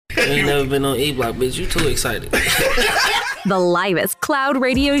You ain't never been on E Block, bitch. You too excited. The livest cloud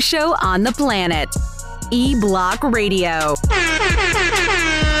radio show on the planet. E Block Radio.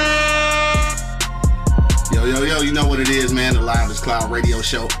 Yo, you know what it is, man. The livest cloud radio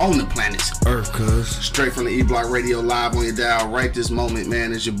show on the planet Earth, cuz. Straight from the E Block Radio live on your dial right this moment,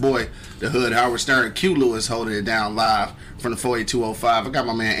 man. It's your boy, the Hood Howard Stern, Q Lewis holding it down live from the 48205. I got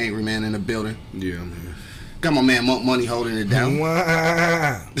my man Angry Man in the building. Yeah, man. Got my man Monk Money holding it down.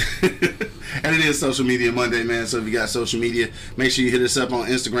 Wow. And it is Social Media Monday, man. So if you got social media, make sure you hit us up on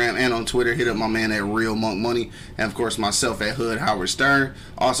Instagram and on Twitter. Hit up my man at Real Monk Money. And of course myself at Hood Howard Stern.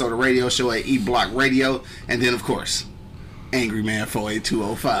 Also the radio show at E Block Radio. And then of course Angry Man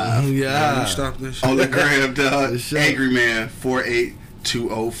 48205. Yeah. Stop this shit. On the gram, dog. Angry Man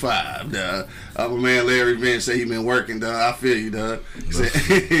 48205, dog. My man Larry Vince said he been working, dog. I feel you, dog. He said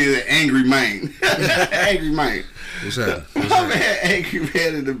he's an angry man. Angry man. What's that? My man Angry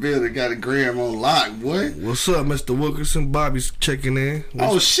Man in the building got a gram on lock, boy. What's up, Mr. Wilkerson? Bobby's checking in.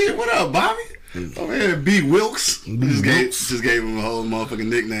 Oh shit, what up, Bobby? Oh man, B Wilkes. Just gave him a whole motherfucking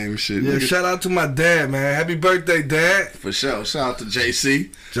nickname and shit. Yeah, shout out to my dad, man. Happy birthday, Dad. For sure. Shout out to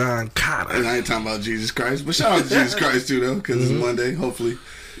JC. John Cotter. And I ain't talking about Jesus Christ, but shout out to Jesus Christ too, though, because it's Monday. Hopefully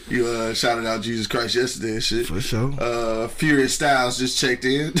you shouted out Jesus Christ yesterday and shit. For sure. Furious Styles just checked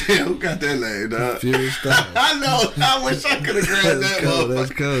in. Damn, who got that name, dog? Furious Styles. I know. I wish I could have grabbed that motherfucker.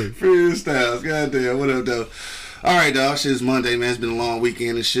 That's cool. Furious Styles. Goddamn. What up, though? All right, dog. Shit's Monday, man. It's been a long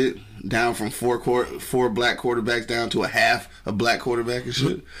weekend and shit. Down from four black quarterbacks down to a half a black quarterback and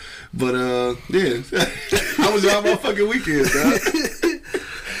shit. But, yeah. How was y'all motherfucking weekend, dog?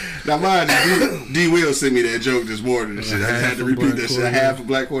 Now, mind you, D Will sent me that joke this morning and shit. I had to repeat that shit. A half a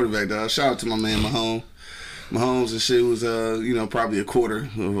black quarterback, dog. Shout out to my man Mahomes. Mahomes and shit was, probably a quarter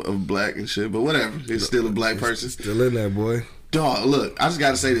of black and shit. But whatever. He's still a black person. Still in there, boy. Dog, look, I just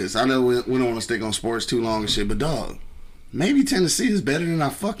got to say this. I know we don't want to stick on sports too long and shit, but dog, maybe Tennessee is better than I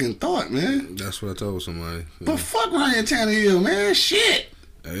fucking thought, man. That's what I told somebody. But fuck Ryan Tannehill, man. Shit.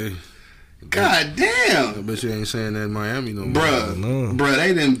 Hey. God damn. I bet you ain't saying that in Miami no more. Bruh,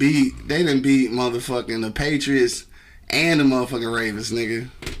 they done beat motherfucking the Patriots and the motherfucking Ravens, nigga.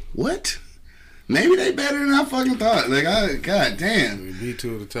 What? Maybe they better than I fucking thought. Like, god damn. We beat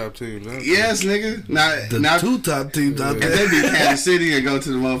two of the top teams. Yes, nigga. Now two top teams out there. If they beat Kansas City and go to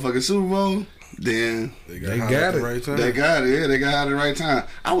the motherfucking Super Bowl, then they got it. Right time. They got it. Yeah, they got it at the right time.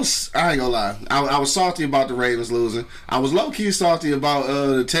 I ain't gonna lie. I was salty about the Ravens losing. I was low key salty about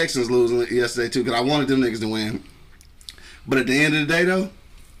the Texans losing yesterday too, because I wanted them niggas to win. But at the end of the day, though,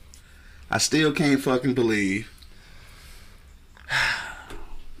 I still can't fucking believe.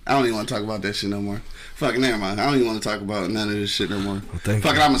 I don't even want to talk about that shit no more. Fucking never mind. I don't even want to talk about none of this shit no more. Well, fuck it,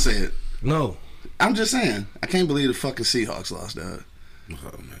 I'm gonna say it. No. I'm just saying. I can't believe the fucking Seahawks lost, dog.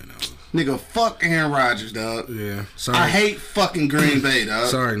 Oh man, nigga, fuck Aaron Rodgers, dog. Yeah, sorry. I hate fucking Green Bay, dog.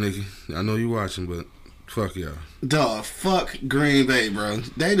 Sorry, Nikki. I know you watching, but fuck y'all. Dog, fuck Green Bay, bro.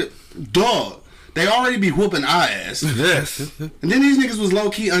 They already be whooping our ass. Yes. And then these niggas was low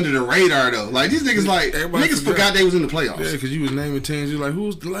key under the radar though. Like these niggas, like niggas forgot they was in the playoffs. Yeah, because you was naming teams. You like,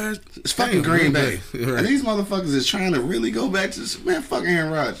 who's the last? It's fucking Green Bay. Right. And these motherfuckers is trying to really go back to this, man. Fucking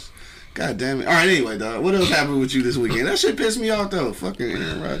Aaron Rodgers. God damn it. All right, anyway, dog. What else happened with you this weekend? That shit pissed me off though. Fucking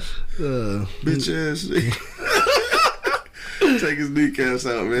Aaron Rodgers. Bitch ass. Take his kneecaps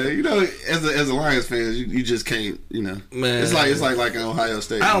out, man. You know, as a Lions fan, you just can't, you know. Man, it's like in Ohio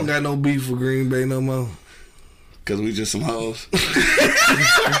State. I don't got no beef with Green Bay no more. Cause we just some hoes.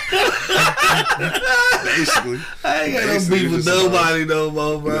 Basically. I ain't got no beef with nobody no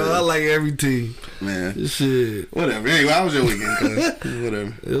more, bro. Yeah. I like every team. Man. Shit. Whatever. Anyway, how was your weekend, cuz?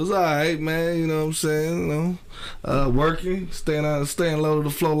 Whatever. It was alright, man. You know what I'm saying? You know. Working, staying low to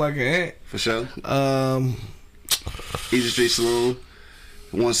the floor like an ant. For sure. Easy Street Saloon,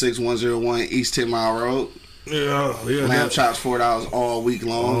 16101 East 10 Mile Road. Yeah. Lamb chops $4 all week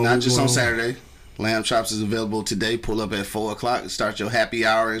long, not just on Saturday. Lamb chops is available today. Pull up at 4 o'clock and start your happy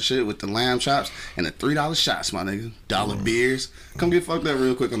hour and shit with the lamb chops and the $3 shots, my nigga. Dollar beers. Come get fucked up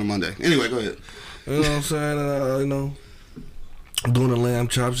real quick on a Monday. Anyway, go ahead. You know what I'm saying? You know, doing the lamb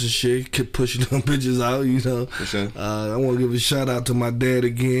chops and shit, keep pushing them bitches out, you know. For sure. I want to give a shout out to my dad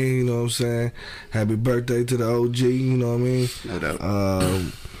again, you know what I'm saying? Happy birthday to the OG, you know what I mean? No doubt.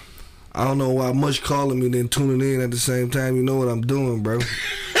 I don't know why much calling me then tuning in at the same time. You know what I'm doing, bro.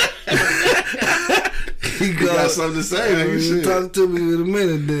 You got something to say, nigga. Talk to me in a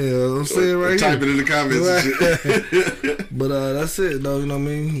minute, then. I'm saying right type here. Type it in the comments and shit. But that's it, though. You know what I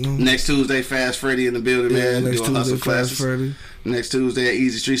mean? Next Tuesday, Fast Freddy in the building, man. Next Tuesday, Fast Freddy. Next Tuesday at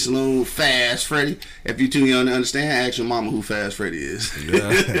Easy Street Saloon, Fast Freddy. If you too young to understand, ask your mama who Fast Freddy is. Yeah,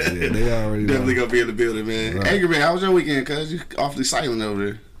 they already Definitely know. gonna be in the building, man. Right. Angry Man, how was your weekend, cuz? You awfully silent over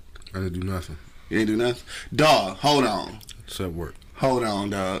there. I didn't do nothing You ain't do nothing? Dog, hold on. except work. Hold on,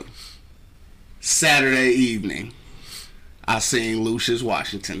 dog. Saturday evening, I seen Lucius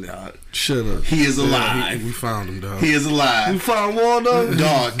Washington, dog. Shut up. He is We alive. found him, dog. He is You alive. found Waldo?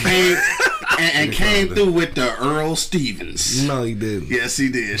 Dog came and We came found through with the Earl Stevens. No, he didn't. Yes, he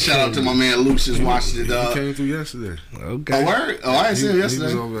did. Shout out to my man Lucius Washington, He dog. came through yesterday. Okay. Oh, word? Oh, I didn't see him He yesterday.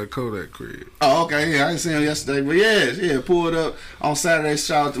 was over at Kodak crib. Oh, okay. Yeah, I didn't see him yesterday. But yeah, pulled up on Saturday.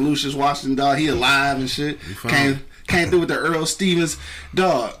 Shout out to Lucius Washington, dog. He alive and shit. found Came through with the Earl Stevens.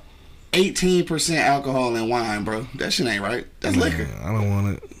 Dog, 18% alcohol in wine, bro. That shit ain't right. That's liquor. I don't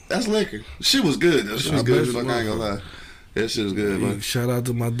want it. That's liquor. Shit was good, though. Shit was I good. bet as fuck, I ain't gonna lie. That shit was good, man. Shout out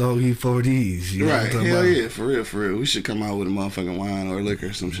to my dog, he 4Ds. You know what Right. I'm talking Hell about? yeah. For real, for real. We should come out with a motherfucking wine or liquor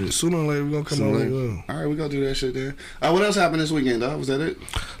or some shit. Sooner or later, we're going to come Sooner or out later. with it. All right, we gonna do that shit then. What else happened this weekend, dog? Was that it?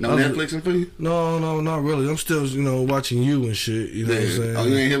 No Other- Netflixing for you? No, not really. I'm still, watching you and shit. You know what I'm saying? Oh,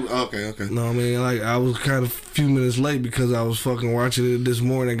 you ain't here? Okay. No, I mean, like, I was kind of a few minutes late because I was fucking watching it this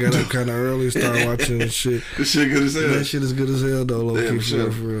morning. Got up kind of early, started watching and shit. This shit good as hell. That shit is good as hell, though, low Yeah, key, for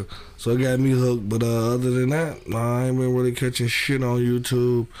sure. for real. So it got me hooked. But other than that, nah, I ain't been really catching shit on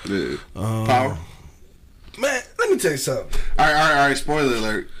YouTube. Yeah. Um, Power. Man, let me tell you something. All right. Spoiler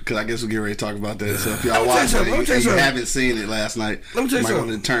alert, because I guess we'll get ready to talk about that. So if y'all Let me tell you watch it something, let me and tell you you something. haven't seen it last night, Let me tell you might something.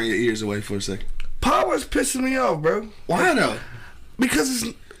 want to turn your ears away for a second. Power's pissing me off, bro. Why though? Because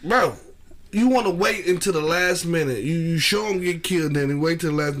it's, bro, you want to wait until the last minute. You show them get killed, then you wait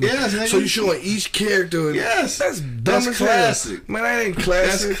till the last minute. Yes, nigga. So you showing each character. And Yes. that's dumb That's as classic. hell. Man, that ain't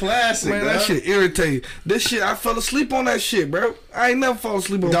classic. That's classic, Man, that dog. shit irritating. This shit, I fell asleep on that shit, bro. I ain't never fall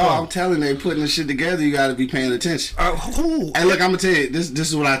asleep on Dog, Power. I'm telling you, they putting this shit together. You got to be paying attention. Who? Hey, look, I'm gonna tell you this. This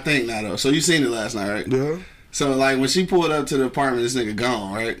is what I think now, though. So you seen it last night, right? Yeah. So like when she pulled up to the apartment, this nigga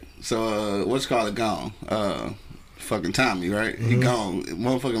gone, right? So what's called it gone? Fucking Tommy, right? He gone.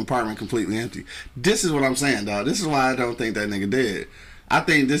 Motherfucking apartment completely empty. This is what I'm saying, dog. This is why I don't think that nigga dead. I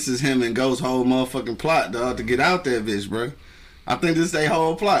think this is him and Ghost's whole motherfucking plot, dog, to get out that bitch, bro. I think this is their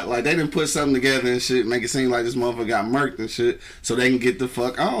whole plot. Like they didn't put something together and shit, make it seem like this motherfucker got murked and shit, so they can get the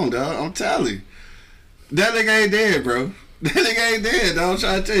fuck on, dog. I'm telling you, that nigga ain't dead, bro. That nigga ain't dead, dog. I'm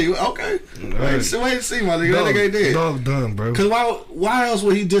trying to tell you. Okay, wait and see, my nigga. That nigga ain't dead. Dog done, bro. Cause why else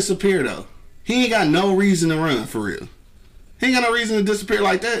would he disappear though? He ain't got no reason to run for real. He ain't got no reason to disappear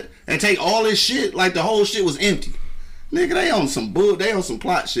like that and take all this shit like the whole shit was empty. Nigga, they on some bull. They on some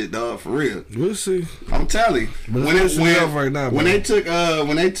plot shit, dog. For real. We'll see. I'm telling you. But it's pissing me off right now, when bro.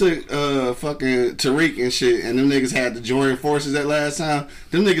 they took fucking Tariq and shit, and them niggas had to join forces that last time,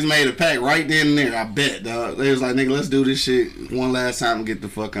 them niggas made a pact right then and there. I bet, dog. They was like, nigga, let's do this shit one last time and get the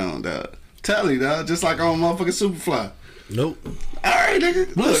fuck on, dog. Tell you, dog. Just like on motherfucking Superfly. Nope. All right,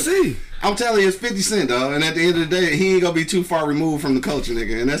 nigga. We'll Look, see. I'm telling you, it's 50 Cent, dog. And at the end of the day, he ain't gonna be too far removed from the culture,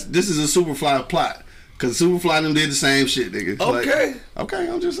 nigga. And this is a Superfly plot. Cause Superfly and them did the same shit, nigga. Okay. Like, okay,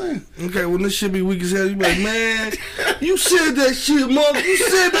 I'm just saying. Okay, when this shit be weak as hell, you be like, man, you said that shit, mother. You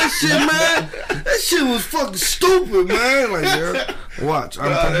said that shit, man. That shit was fucking stupid, man. Like, yeah. Watch,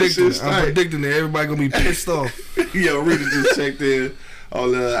 I'm predicting that everybody gonna be pissed off. Yo, Rita just checked in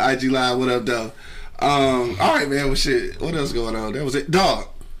on IG Live. What up, dog? All right, man. Well, shit. What else going on? That was it, dog.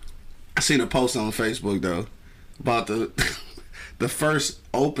 I seen a post on Facebook though about the the first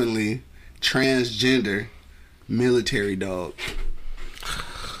openly transgender military dog.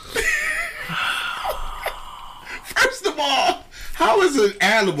 First of all, how is an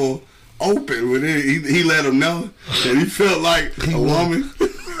animal open when he let him know that he felt like a woman?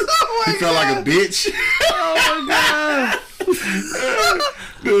 He felt like a bitch. Oh my god.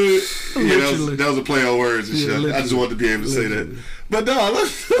 Dude, yeah, Literally. that was a play on words and Yeah, shit. I literally. just wanted to be able to say that. But dog, what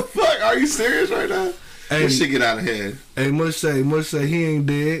the fuck? Are you serious right now? Hey. This shit get out of hand. Hey, Mush say he ain't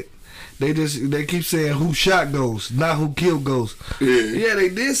dead. They keep saying who shot Ghost, not who killed Ghost. Yeah, they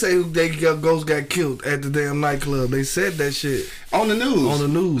did say Ghost got killed at the damn nightclub. They said that shit On the news. on the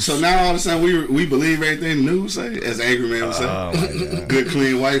news. So now all of a sudden we believe everything the news say, as Angry Man would say. Oh, my God. Good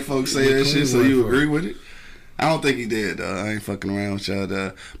clean white folks say Good that clean shit, so white you folk. agree with it? I don't think he did, though. I ain't fucking around with y'all,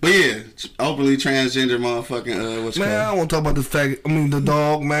 dog. But yeah, openly transgender motherfucking what's it Man, I called? don't want to talk about the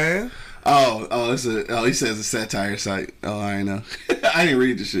dog, man. He says a satire site. Oh, I ain't know. I didn't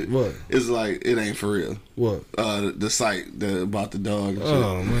read the shit. What? It's like it ain't for real. What? The site about the dog and shit.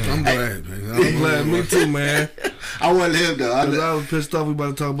 Oh man, I'm glad, man. I'm glad. Me too, man. I wasn't him though. 'Cause I was pissed off. We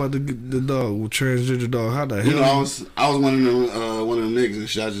about to talk about the dog, with transgender dog. How the hell? You know, I was one of them niggas and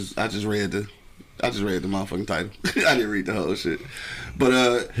shit. I just read I just read the motherfucking title. I didn't read the whole shit.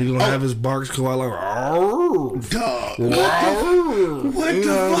 But He gonna have his barks go out like, "Arr." dog. What the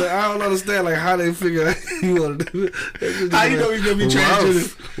know, fuck? I don't understand like how they figure out you want to do it. How you know he's gonna be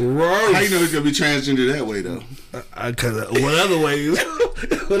transgender? Ruff. How you know he's gonna be transgender that way though? Cause what other ways?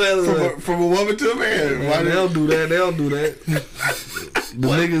 What other way? From a woman to a man. Why They don't do that. They don't do that. The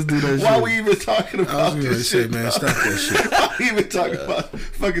niggas do that Why shit. we even talking I about was gonna this say, shit, man, dog? stop that shit. Why we even talking about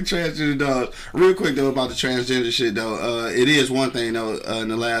fucking transgender dogs? Real quick though about the transgender shit though, it is one thing though. In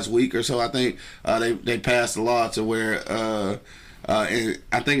the last week or so, I think they passed a law to where and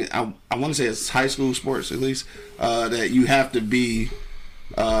I think I want to say it's high school sports at least that you have to be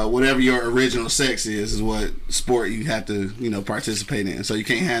whatever your original sex is what sport you have to participate in. So you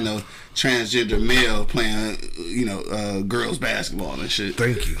can't have no transgender male playing girls basketball and shit.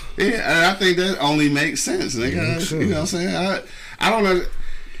 Thank you. Yeah, and I think that only makes sense, nigga. Sure. You know what I'm saying? I don't know.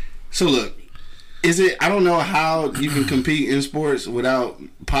 So look, I don't know how you can compete in sports without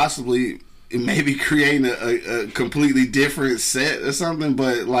possibly maybe creating a completely different set or something,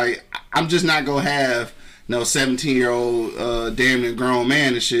 but like I'm just not gonna have no 17-year-old damn near grown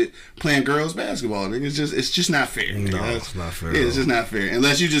man and shit playing girls basketball. Nigga. It's just not fair. No, nigga. it's not fair. Yeah, it's just not fair.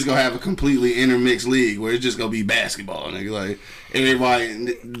 Unless you just gonna have a completely intermixed league where it's just gonna be basketball, nigga. Like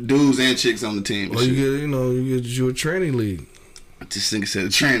everybody, dudes and chicks on the team. And Or shit. you get you a training league. This nigga said a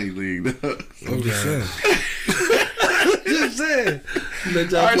tranny league. I'm just saying. Just saying. Let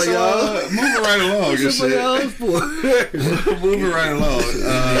y'all All right, play so y'all. moving right along and Just play shit. y'all sport. Moving right along.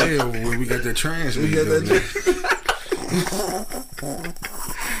 Yeah, when we got that trans. We got that.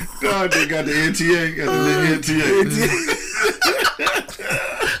 God, they got the NTA. Got the NTA.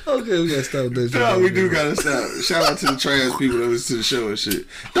 Okay, we gotta stop that. No, we do gotta stop. Shout out to the trans people that listen to the show and shit.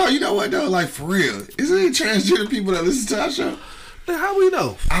 No, you know what though? Like for real, is there any transgender people that listen to our show? How we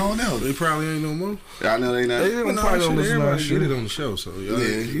know? I don't know. They probably ain't no more. I know they not. They Well, no, probably shit, don't listen to our everybody shit. get it on the show, so y'all,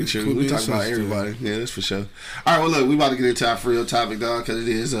 Yeah, you true. put We me talk in about sense, too. everybody. Yeah, that's for sure. All right, well, look, we about to get into our real topic, dog, because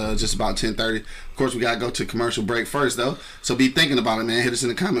it is just about 10:30. Of course, we got to go to commercial break first, though. So be thinking about it, man. Hit us in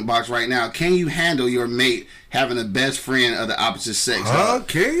the comment box right now. Can you handle your mate having a best friend of the opposite sex? Dog?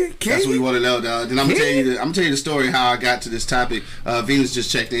 Can you? That's what we you? want to know, dog. Then I'm gonna tell you the story how I got to this topic. Venus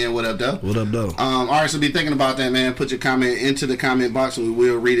just checked in. What up, though? What up, though? All right, so be thinking about that, man. Put your comment into the comment box, and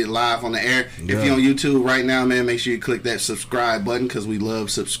we will read it live on the air. Yeah. If you're on YouTube right now, man, make sure you click that subscribe button because we love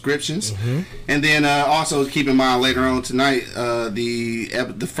subscriptions. And then also keep in mind later on tonight,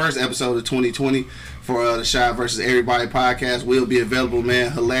 the first episode of 2020 for the Shy versus Everybody podcast will be available,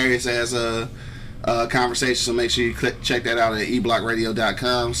 man. Hilarious as a conversation, so make sure you check that out at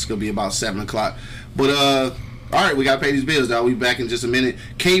eblockradio.com. It's gonna be about 7 o'clock. But all right, we gotta pay these bills, dog. We back in just a minute.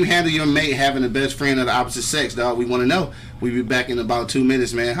 Can you handle your mate having a best friend of the opposite sex, dog? We want to know. We be back in about 2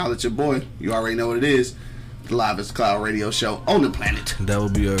 minutes, man. Holla at your boy. You already know what it is. The Livest Cloud Radio Show on the planet. That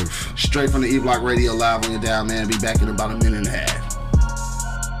would be Earth. Straight from the E Block Radio live on your dial, man. Be back in about a minute and a half.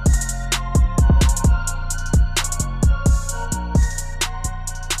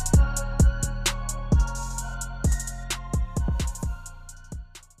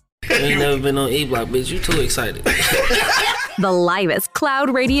 You ain't never been on E Block, bitch. You too excited. The livest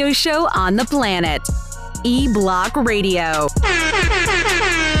cloud radio show on the planet. E Block Radio.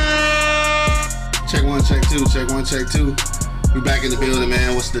 Check one, check two, check one, check two. We back in the building,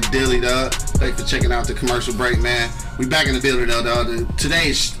 man. What's the dilly, dog? Thanks for checking out the commercial break, man. We back in the building, though, dog.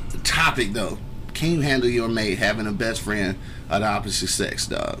 Today's topic, though. Can you handle your mate having a best friend of the opposite sex,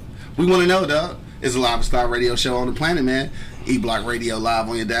 dog? We want to know, dog. It's the Livest Cloud Radio Show on the planet, man. E Block Radio live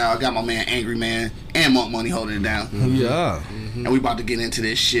on your dial. I got my man Angry Man and Monk Money holding it down. Yeah. And we about to get into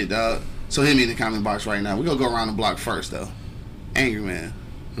this shit, dog. So hit me in the comment box right now. We're going to go around the block first, though. Angry Man.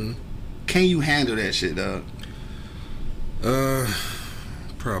 Can you handle that shit, dog?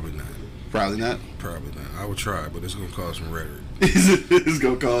 Probably not. Probably not. Probably not. I would try, but it's gonna cause some rhetoric. It's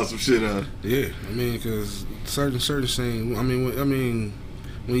gonna cause some shit up. Yeah, I mean, because certain things. I mean,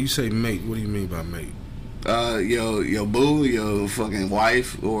 when you say mate, what do you mean by mate? Your boo, your fucking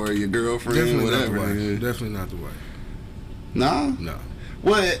wife, or your girlfriend, Definitely whatever. not the nigga. wife. Definitely not the wife. No. No.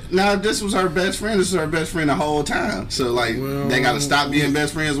 What? Now this was her best friend. This is her best friend the whole time. So like, Well, they gotta stop being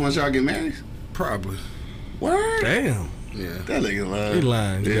best friends once y'all get married. Probably. Word. Damn. Yeah. That nigga lying. He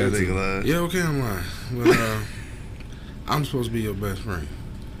lying. Yeah, Got that to. nigga lying. Yeah, okay, I'm lying. But I'm supposed to be your best friend.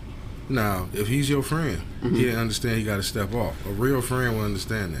 Now, if he's your friend, he'll understand he got to step off. A real friend will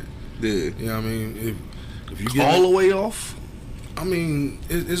understand that. Yeah. You know what I mean? If you get All the way off? I mean,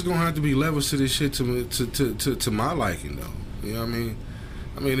 it's gonna have to be levels to this shit to my liking though. You know what I mean?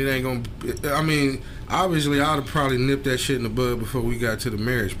 It ain't gonna. I mean, obviously, I'd have probably nipped that shit in the bud before we got to the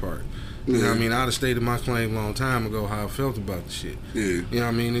marriage part. You know what I mean? I'd have stated my claim a long time ago how I felt about the shit. Yeah. You know what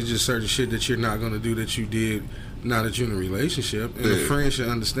I mean? It's just certain shit that you're not going to do that you did now that you're in a relationship. And a friend should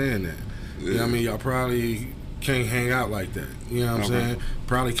understand that. You know what I mean? Y'all probably can't hang out like that. You know what I'm saying?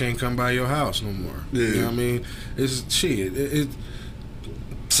 Probably can't come by your house no more. Yeah. You know what I mean? It's shit.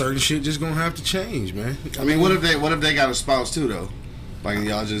 Certain shit just gonna have to change, man. I mean, what if they got a spouse too though? Like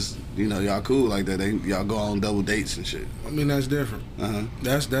y'all just, you know, y'all cool like that. Y'all go on double dates and shit. I mean, that's different.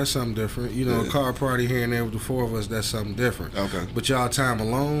 That's something different. You know, a car party here and there with the four of us, that's something different. Okay. But y'all time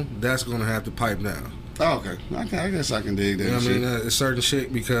alone, that's gonna have to pipe down. Oh, okay. I guess I can dig that. You know what I shit. mean? It's certain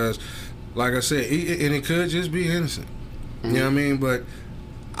shit because, like I said, and it could just be innocent. You know what I mean? But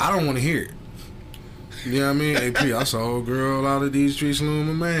I don't want to hear it. You know what I mean? Hey, P, I saw a girl out of these streets, my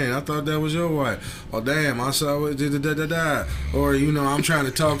man. I thought that was your wife. Oh, damn, I saw it, da-da-da-da-da. Or, you know, I'm trying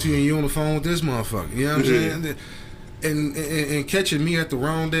to talk to you and you on the phone with this motherfucker. You know what I'm saying? And catching me at the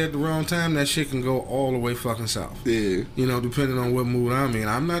wrong day at the wrong time, that shit can go all the way fucking south. Yeah. You know, depending on what mood I'm in.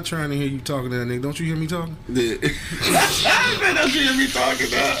 I'm not trying to hear you talking to that nigga. Don't you hear me talking? Yeah. Don't you hear me talking,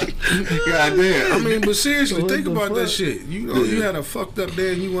 dog? Goddamn. I mean, but seriously, think about that shit. You know, you had a fucked up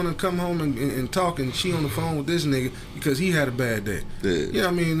day and you want to come home and talk and she on the phone with this nigga because he had a bad day. Yeah. You know what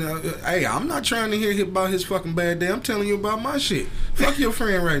I mean? Hey, I'm not trying to hear about his fucking bad day. I'm telling you about my shit. Fuck your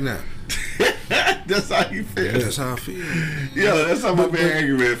friend right now. That's how you feel. That's how I feel. Yeah, that's how my man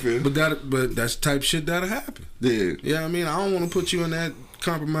Angry Man feel. But that's the type of shit that'll happen. Yeah. Yeah, I mean, I don't want to put you in that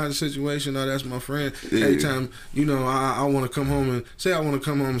compromising situation. Oh, that's my friend. Yeah. Every time, you know, I want to come home and say I want to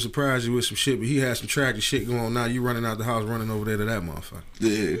come home and surprise you with some shit, but he has some tragic shit going on. Now you running out the house, running over there to that motherfucker.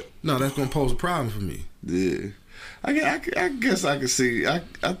 Yeah. No, that's gonna pose a problem for me. Yeah. I guess I can see. I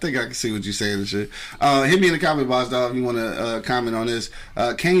think I can see what you're saying and shit. Hit me in the comment box, dog, if you want to comment on this.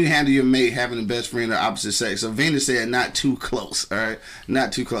 Can you handle your mate having a best friend of opposite sex? So Venus said not too close. All right,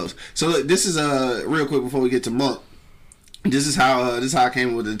 not too close. So look, this is real quick before we get to Monk. This is how I came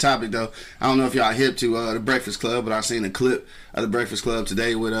up with the topic though. I don't know if y'all hip to the Breakfast Club, but I seen a clip of the Breakfast Club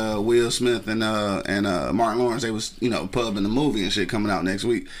today with Will Smith and Martin Lawrence. They was, you know, pubbing the movie and shit coming out next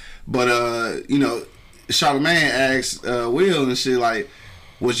week. But you know, Charlamagne asked Will and shit like,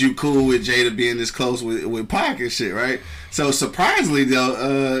 was you cool with Jada being this close with Pac and shit, right? So surprisingly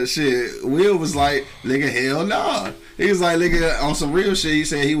though, shit, Will was like, nigga, hell no. He was like, nigga, on some real shit, he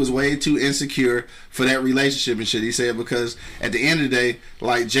said he was way too insecure for that relationship and shit. He said because at the end of the day,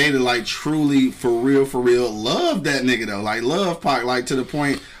 like Jada, like truly for real, loved that nigga though. Like loved Pac, like to the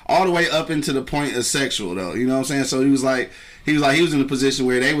point, all the way up into the point of sexual though. You know what I'm saying? So he was in a position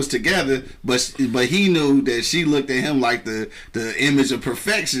where they was together, but he knew that she looked at him like the image of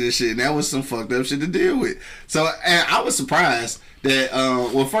perfection and shit, and that was some fucked up shit to deal with. So and I was surprised that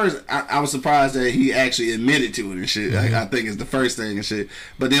first I was surprised that he actually admitted to it and shit. Mm-hmm. I think it's the first thing and shit.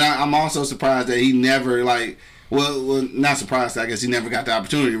 But then I'm also surprised that he never not surprised. I guess he never got the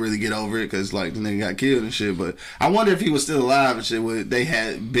opportunity to really get over it because like the nigga got killed and shit. But I wonder if he was still alive and shit. Would they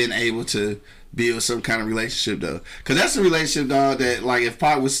had been able to build some kind of relationship though? Because that's a relationship, dog, that like if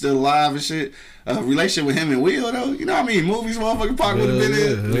Pac was still alive and shit, a relationship with him and Will though, you know what I mean? Movies motherfucking Pac would have been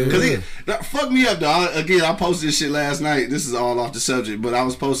in. Because he fuck me up, dog. Again, I posted this shit last night. This is all off the subject, but I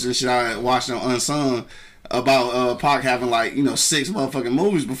was posting this shit I watched on Unsung about Pac having like, you know, 6 motherfucking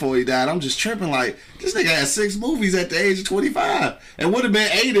movies before he died. I'm just tripping like this nigga had 6 movies at the age of 25. And would have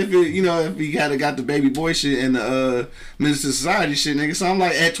been 8 if it, you know, if he had got the Baby Boy shit and the Minister of Society shit, nigga. So I'm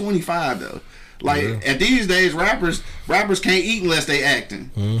like at 25 though. Like at these days, rappers can't eat unless they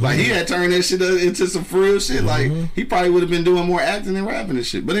acting. Mm-hmm. Like he had turned that shit into some for real shit. Like he probably would have been doing more acting than rapping and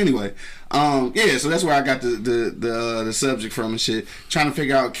shit. But anyway, yeah. So that's where I got the subject from and shit. Trying to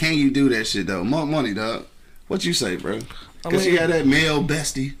figure out, can you do that shit though? Money, dog. What you say, bro? Because you got that male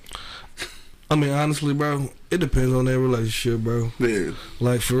bestie. I mean, honestly, bro, it depends on that relationship, bro. Yeah.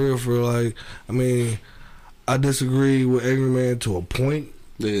 Like for real, like I mean, I disagree with Angry Man to a point.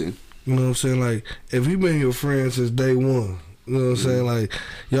 Yeah. You know what I'm saying? Like, if he been your friend since day one, you know what I'm saying? Like,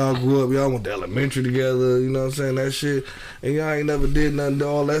 y'all grew up, y'all went to elementary together, you know what I'm saying? That shit, and y'all ain't never did nothing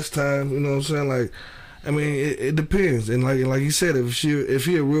all that time, you know what I'm saying? Like, I mean, it depends. And like he said, if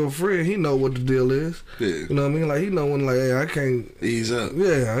he a real friend, he know what the deal is. Yeah. You know what I mean? Like, he know when, like, hey, I can't ease up.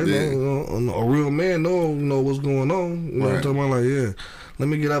 Yeah, I know, a real man know what's going on. You know what I'm talking about? Like, yeah. Let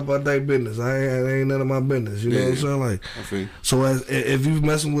me get out about that business. I ain't none of my business. You know what I'm saying? Like, so if you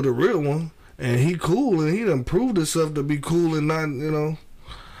messing with a real one and he cool and he done proved himself to be cool and not, you know,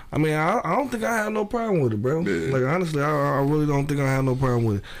 I mean, I don't think I have no problem with it, bro. Yeah. Like, honestly, I really don't think I have no problem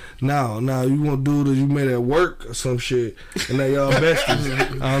with it. Now, you want to do that you met at work or some shit, and now y'all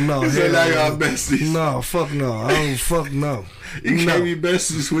besties. I don't know. So now y'all besties. No, fuck no. I don't fuck no. You can't be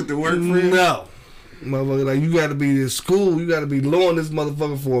besties with the work friend? No. Motherfucker, like, you gotta be in school, you gotta be knowing this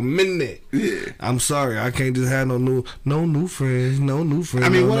motherfucker for a minute. Yeah. I'm sorry, I can't just have no new friends. I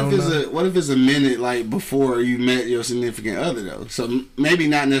mean, what if it's a minute like before you met your significant other though? So maybe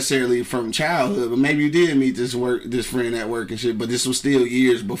not necessarily from childhood, but maybe you did meet this friend at work and shit, but this was still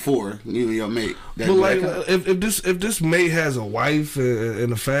years before you and your mate. But like, if this mate has a wife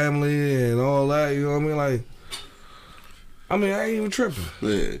and a family and all that, you know what I mean? Like, I ain't even tripping.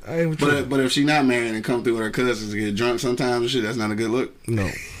 Yeah. I ain't even tripping. But if she not married and come through with her cousins and get drunk sometimes and shit, that's not a good look. No.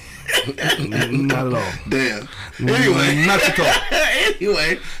 Not at all. Damn. Anyway. Not at all.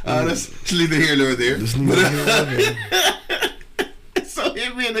 Anyway, that's neither here nor there. So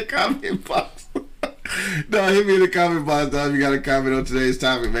hit me in the comment box. No, hit me in the comment box, dog. If you got a comment on today's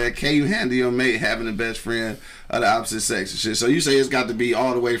topic, man. Can you handle your mate having a best friend of the opposite sex and shit? So you say it's got to be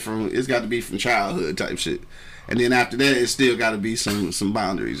from childhood type shit. And then after that, it's still got to be some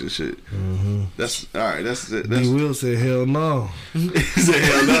boundaries and shit. Mm-hmm. That's all right. That's He will say hell no. He said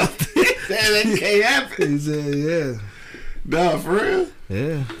hell no. That can't happen. He said yeah. No, for real.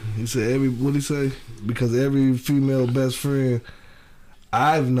 Yeah. He said what he say? Because every female best friend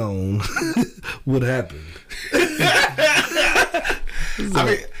I've known would happen. I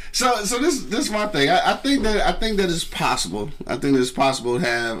mean, so this is my thing. I think that it's possible. I think that it's possible to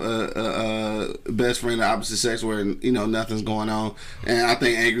have a best friend of the opposite sex where nothing's going on. And I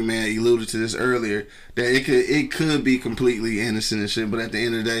think Angry Man alluded to this earlier that it could be completely innocent and shit. But at the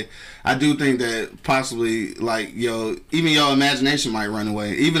end of the day, I do think that possibly like even your imagination might run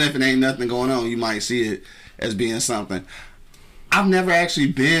away. Even if it ain't nothing going on, you might see it as being something. I've never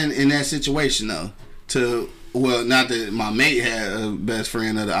actually been in that situation though. Well, not that my mate had a best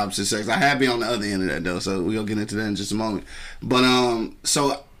friend of the opposite sex. I have been on the other end of that though, so we'll get into that in just a moment. But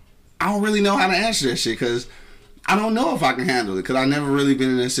so I don't really know how to answer that shit because I don't know if I can handle it because I never really been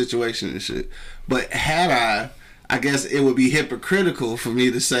in that situation and shit. But had I guess it would be hypocritical for me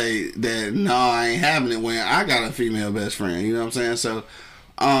to say that no, I ain't having it when I got a female best friend. You know what I'm saying? So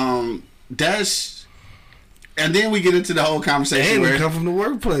that's. And then we get into the whole conversation and where we come from the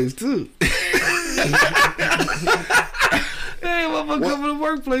workplace too. Hey, motherfucker, come from the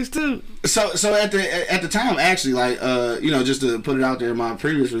workplace too. So at the time, actually, like just to put it out there, in my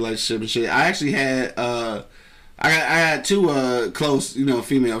previous relationship and shit, I actually had I had two close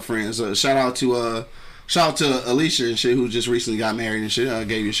female friends. Shout out to Alicia and shit, who just recently got married and shit. I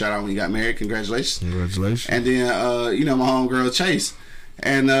gave you a shout out when you got married. Congratulations. And then my homegirl Chase,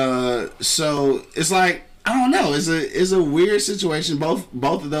 and so it's like. I don't know. It's a weird situation. Both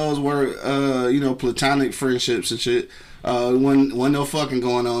of those were platonic friendships and shit. Wasn't no fucking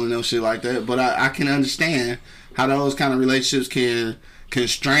going on and no shit like that. But I can understand how those kind of relationships can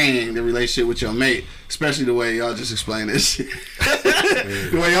constrain the relationship with your mate, especially the way y'all just explained this shit.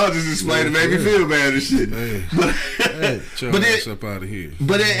 The way y'all just explained it made me feel bad and shit. Hey, but ass up out of here.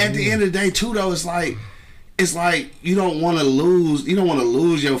 But then at the end of the day too, though, it's like you don't want to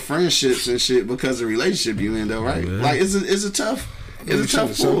lose your friendships and shit because of the relationship you in though, right? Yeah. Like it's a tough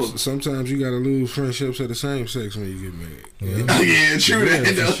pull. Sometimes you gotta lose friendships of the same sex when you get married. Yeah, true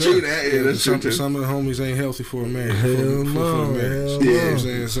that. True that. Yeah, that's true too. Some of the homies ain't healthy for a marriage. Hell no. You know what I'm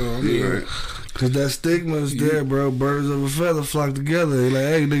saying? So I mean, right. Cause that stigma is there, bro. Birds of a feather flock together. Like,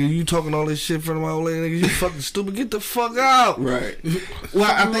 hey, nigga, you talking all this shit in front of my old lady, nigga. You fucking stupid. Get the fuck out. Right. Well,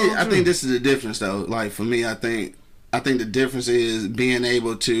 I think this is the difference though. Like for me, I think the difference is being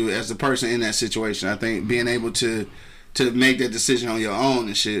able to, as the person in that situation, I think being able to make that decision on your own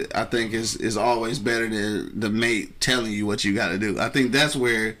and shit, I think is always better than the mate telling you what you got to do. I think that's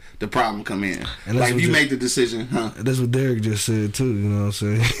where the problem come in. And like if you make the decision, That's what Derek just said too. You know what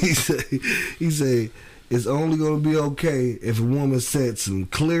I'm saying? He said it's only gonna be okay if a woman sets some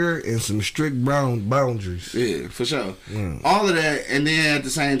clear and some strict boundaries. Yeah, for sure. Yeah. All of that, and then at the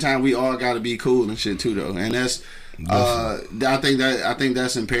same time, we all got to be cool and shit too, though. And that's. I think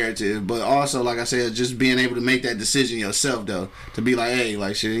that's imperative, but also, like I said, just being able to make that decision yourself, though, to be like, hey,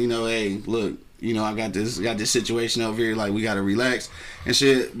 like shit, hey, look, I got this situation over here, like we gotta relax and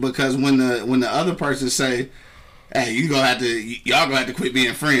shit, because when the other person say, hey, y'all gonna have to quit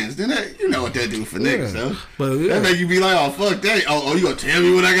being friends, then that, what that do for niggas, though. But that make you be like, oh fuck that, oh you gonna tell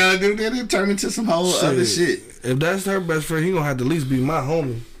me what I gotta do? Then it turn into some whole other shit. If that's her best friend, he gonna have to at least be my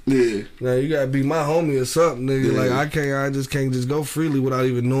homie. Yeah. Now you gotta be my homie or something, nigga. Yeah. Like I just can't just go freely without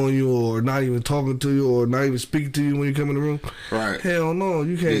even knowing you or not even talking to you or not even speaking to you when you come in the room. Right. Hell no,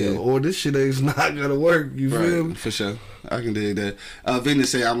 you can't. Yeah. Or this shit ain't not gonna work. You feel me? Right, for sure. I can dig that. Vinny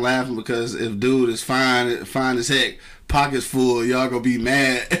say I'm laughing because if dude is fine as heck, pockets full, y'all gonna be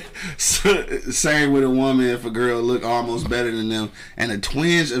mad. Same with a woman if a girl look almost better than them, and a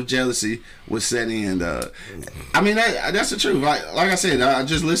twinge of jealousy would set in. I mean that's the truth. Like I said, I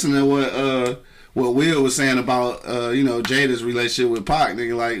just listened to what Will was saying about Jada's relationship with Pac.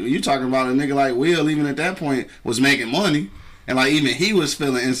 Nigga, like you talking about a nigga like Will, even at that point was making money, and like even he was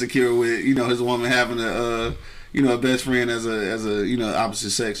feeling insecure with his woman having a best friend as a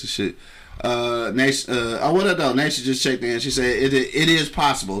opposite sex and shit. Nation, what up though? Nation just checked in. She said it is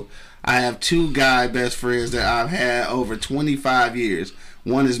possible. I have 2 guy best friends that I've had over 25 years.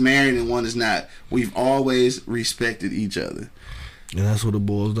 One is married and one is not. We've always respected each other. And that's what it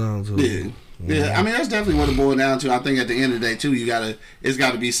boils down to. Yeah. Yeah, I mean that's definitely what it boils down to. I think at the end of the day too, it's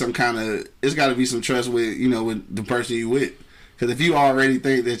got to be some trust with with the person you with. Because if you already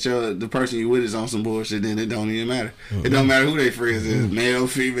think that the person you with is on some bullshit, then it don't even matter. It don't matter who they friends is, male,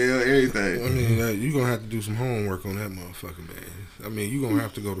 female, everything. I mean, you're going to have to do some homework on that motherfucker, man. I mean, you're going to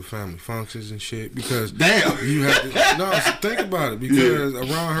have to go to family functions and shit because... Damn! You have to... No, so think about it. Because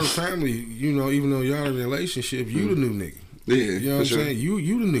around her family, even though y'all in a relationship, you the new nigga. Yeah, you know what I'm sure. saying? You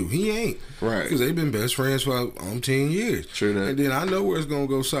the new. He ain't. Right. Because they've been best friends for 10 years. True that. And then I know where it's going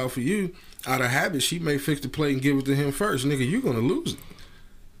to go south for you. Out of habit, she may fix the plate and give it to him first. Nigga, you're going to lose it.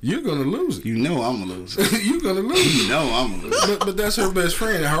 You're gonna lose it. You know I'm gonna lose it. You're gonna lose it. You know I'm gonna lose it. But that's her best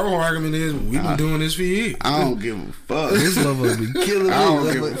friend. Her whole argument is we've been doing this for years. I don't give a fuck. This motherfucker be killing me. I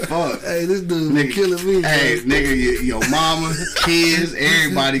don't give a fuck. Hey, this dude be killing me. Hey, nigga, your mama, kids,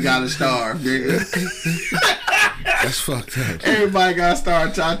 everybody gotta starve, nigga. That's fucked up. Everybody gotta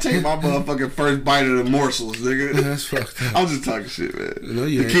starve. I take my motherfucking first bite of the morsels, nigga. That's fucked up. I'm just talking shit, man. No,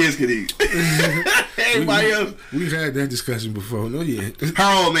 you the ain't. kids can eat. Everybody else. We've had that discussion before. No, you ain't.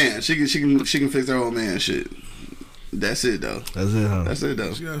 Her old man. She can fix her old man shit. That's it though. That's it, huh? That's it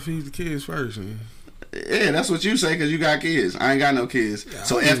though. She gotta feed the kids first, man. Yeah, that's what you say because you got kids. I ain't got no kids. Yeah,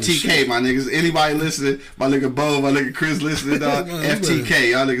 So I don't give a FTK, shit. my niggas. Anybody listening? My nigga Bo, my nigga Chris listening, dog. Man,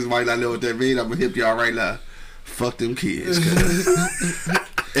 FTK, y'all niggas might not know what that means. I'm gonna hip y'all right now. Fuck them kids.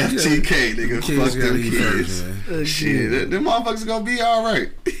 FTK, nigga. Kids Fuck gotta them eat kids. first, man. Shit, them motherfuckers gonna be all right.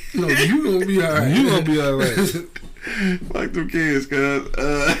 No, you gonna be all right. You gonna be all right. Fuck them kids, cuz.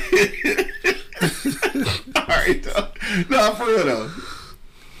 Alright, though. No, for real, though.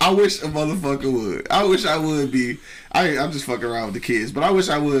 I wish a motherfucker would. I wish I would be. I'm just fucking around with the kids, but I wish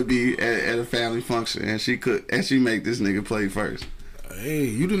I would be at a family function and she make this nigga play first. Hey,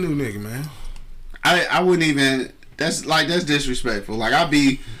 you the new nigga, man. I wouldn't even. That's disrespectful. Like if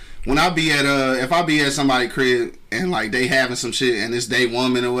I be at somebody's crib and like they having some shit and it's they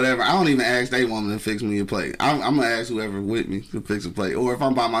woman or whatever, I don't even ask they woman to fix me a plate. I'm gonna ask whoever with me to fix a plate. Or if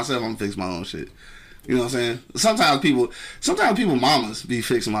I'm by myself, I'm gonna fix my own shit. You know what I'm saying? Sometimes people mamas be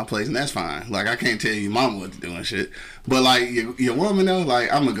fixing my place and that's fine. Like I can't tell you mama what to do and shit. But like your woman though,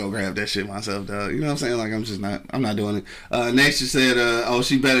 like I'm gonna go grab that shit myself, dog. You know what I'm saying? Like I'm not doing it. Nature said,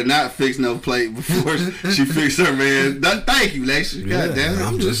 she better not fix no plate before she fixed her man. Thank you, Nature. God damn it.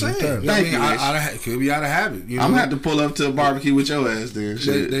 I'm just saying. Thank you, It could be out of habit. You know? I'm gonna have to pull up to a barbecue with your ass then.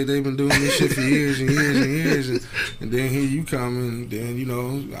 Shit. They've been doing this shit for years and years and years, and then here you come and then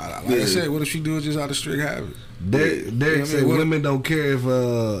I said, what if she do it just out of strict habit? Derek said women don't care if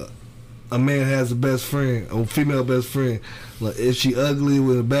a man has a best friend or female best friend. Like if she ugly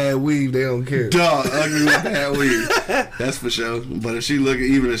with a bad weave, they don't care. Dog, ugly with a bad weave. That's for sure. But if she looking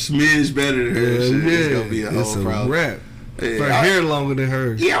even a smidge better than her, it's gonna be a whole problem. Rap. Yeah, Her hair longer than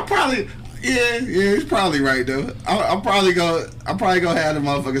hers. Yeah, I'm probably. Yeah, he's probably right though. I'm probably gonna have the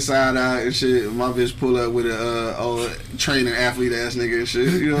motherfucker side out and shit. My bitch pull up with a old trainer athlete ass nigga and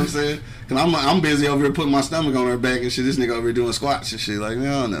shit. You know what I'm saying? Cause I'm busy over here putting my stomach on her back and shit. This nigga over here doing squats and shit. Like,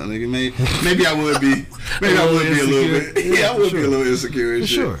 no, nigga, maybe I would be. Maybe I would be a little bit. Yeah, I would be a little insecure and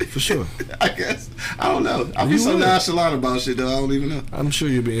shit. For sure. I guess. I don't know. I be so nonchalant about shit though. I don't even know. I'm sure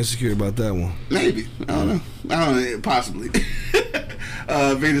you'll be insecure about that one. Maybe. I don't know. Possibly.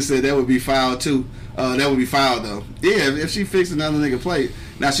 Vita said that would be foul too. That would be foul though. Yeah, if she fixed another nigga plate.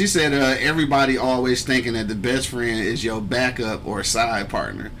 Now she said everybody always thinking that the best friend is your backup or side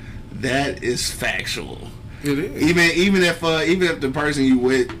partner. That is factual. It is. Even if the person you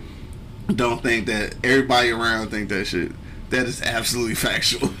with don't think that, everybody around think that shit. That is absolutely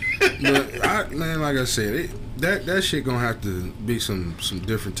factual. But like I said, that shit gonna have to be some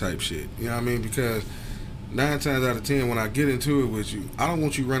different type shit. You know what I mean? Because 9 times out of 10, when I get into it with you, I don't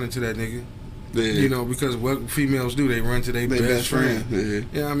want you running to that nigga. Yeah. You know, because what females do, they run to their best friend. Yeah. You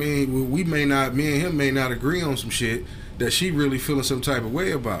know what I mean? Me and him may not agree on some shit that she really feeling some type of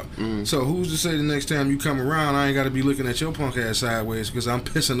way about. So who's to say the next time you come around, I ain't got to be looking at your punk ass sideways because I'm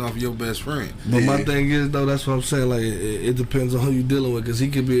pissing off your best friend. But my thing is, though, that's what I'm saying. Like, it depends on who you dealing with, because he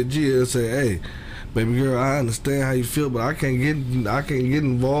could be a G and say, hey, baby girl, I understand how you feel, but I can't get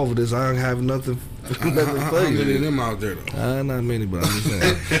involved with this. I don't have nothing for you. How many of them out there, though? Not many, but I'm just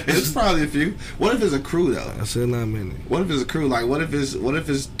saying. It's probably a few. What if it's a crew though? I said not many. What if it's a crew? Like, what if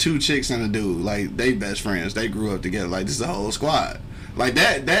it's 2 chicks and a dude? Like, they best friends. They grew up together. Like, this is a whole squad. Like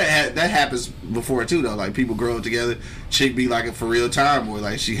that happens before too though. Like, people grow up together. Chick be like a for real tomboy.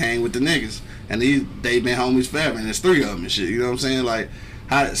 Like, she hang with the niggas, and they been homies forever. And there's 3 of them and shit. You know what I'm saying? Like.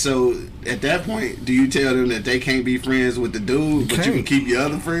 So at that point, do you tell them that they can't be friends with the dude, but you can keep your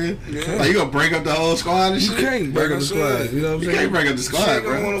other friend? Yeah. Like, you gonna break up the whole squad and You shit? can't break up the squad. You know what I'm You saying? can't break up the She squad, ain't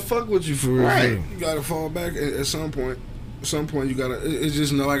gonna bro. want to fuck with you for real. Right. You gotta fall back at some point. At some point, you gotta. It's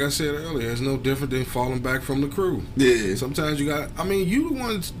just like I said earlier. It's no different than falling back from the crew. Yeah. Sometimes you got. I mean, you the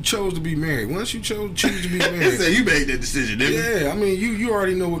one that chose to be married. Once you choose to be married, So you made that decision, didn't you? yeah. I mean, you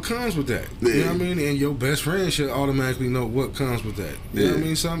already know what comes with that. You Yeah. know what I mean? And your best friend should automatically know what comes with that. You know what I Yeah.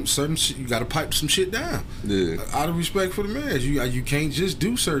 mean? Certain shit, you gotta pipe some shit down. Yeah. Out of respect for the marriage, you can't just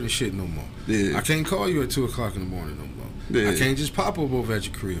do certain shit no more. Yeah. I can't call you at 2:00 in the morning no more. Yeah. I can't just pop up over at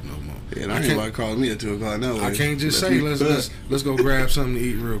your crib no more. Yeah, I ain't can't- nobody calling me at 2 o'clock. No way. I can't just say let's go grab something to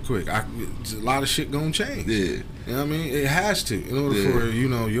eat real quick. A lot of shit gonna change. Yeah. You know what I mean? It has to in order Yeah. for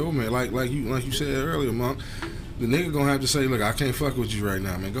your man like you said earlier, Monk. The nigga gonna have to say, look, I can't fuck with you right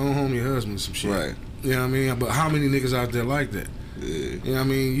now, man. Go home to your husband and some shit. Right. You know what I mean? But how many niggas out there like that? Yeah. You know what I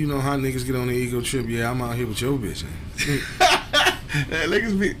mean? You know how niggas get on the ego trip. Yeah, I'm out here with your bitch. Yeah,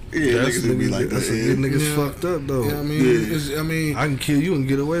 niggas be like that. That's a good niggas Yeah. fucked up though. You know what I mean? Yeah. I mean, I can kill you and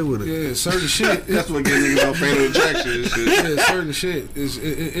get away with it. yeah, certain shit. That's what get niggas on fatal attraction and shit. Yeah, certain shit is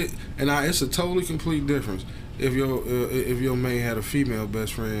it's a totally complete difference if your man had a female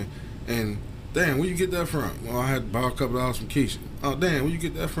best friend and damn, where you get that from? Well, I had to borrow a couple dollars from Keisha. Oh damn, where you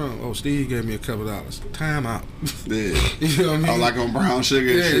get that from? Oh, Steve gave me a couple dollars. Time out. Yeah. You know what I mean? Oh, like on brown sugar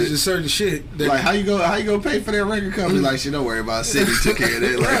and yeah, shit. it's just certain shit. That, Like, how you go pay for that record company? Like, shit, don't worry about it. Sydney took care of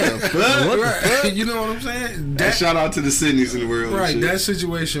that. Like, the fuck? right. You know what I'm saying? And That, shout out to the Sydneys in the world. right, and shit. that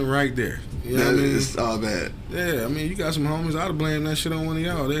situation right there. You know what I mean? It's all bad. Yeah, I mean, you got some homies. I'd have blamed that shit on one of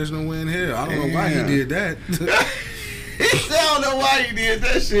y'all. There's no way in hell. I don't know why Yeah. he did that. I don't know why he did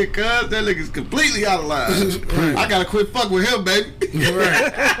that shit, cuz that nigga's completely out of line. Right. I gotta quit fucking with him, baby.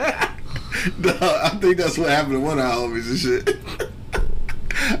 right. No, I think that's what happened to one of our homies and shit.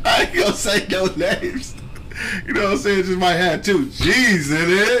 I ain't gonna say no names. You know what I'm saying? Just might have 2 G's in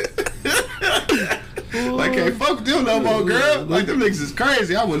it. Like, can't fuck with them no more, girl. Like, them niggas is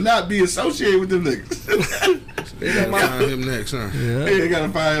crazy. I would not be associated with them niggas. They gotta find him next, huh? Yeah. Yeah, gotta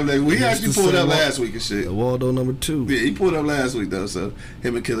find him. Like, we He actually used to pulled say up Wal- last week and shit. Waldo number 2. Yeah, he pulled up last week though, so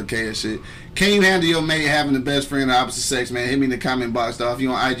him and Killer K and shit. Can you handle your mate having the best friend of the opposite sex, man? Hit me in the comment box, dog. If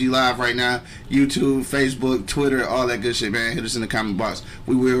you on IG Live right now, YouTube, Facebook, Twitter, all that good shit, man, hit us in the comment box.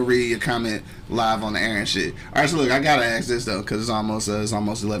 We will read your comment live on the air and shit. All right, so look, I gotta ask this though, cause it's almost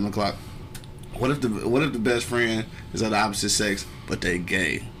 11 o'clock. What if the best friend is of the opposite sex, but they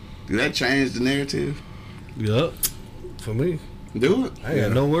gay? Do that change the narrative? Yup. For me, Do it? I ain't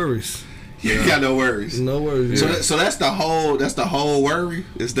got no worries. You got no worries. No worries. So, Yeah. so that's the whole worry.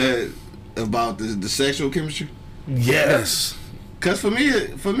 Is that about the sexual chemistry? Yes. Cause for me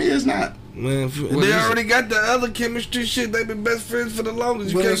it's not. Man, What they is already got the other chemistry shit. They been best friends for the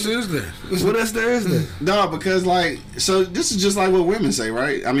longest. You What can't else is there? What else there is there? No, because like, so this is just like what women say,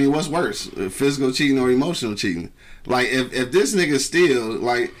 right? I mean, what's worse, physical cheating or emotional cheating? Like, if this nigga still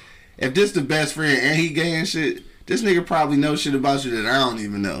like, if this the best friend and he gay and shit, this nigga probably knows shit about you that I don't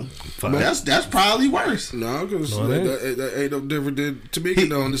even know. That's probably worse. No, because No, it that ain't no different than Tamika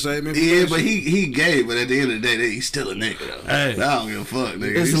doing the same Yeah, information. but he gay, but at the end of the day, he's still a nigga though. Hey. I don't give a fuck, nigga.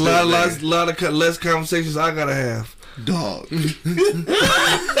 It's He's a still lot nigga. of less conversations I gotta have. Dog.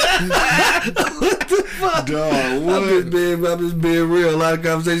 Fuck. Dog, I'm what? just being real. A lot of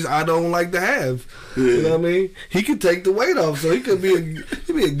conversations I don't like to have. You know what I mean? He could take the weight off, so he could be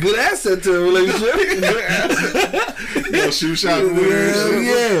a good asset to a relationship. You know, shoe shopping with her and Hell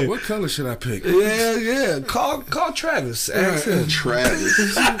shit. yeah. What color should I pick? Yeah. Call Travis. Ask him.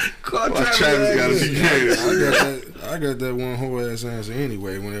 Travis. Call Why Travis gotta be gay? I got that one whole ass answer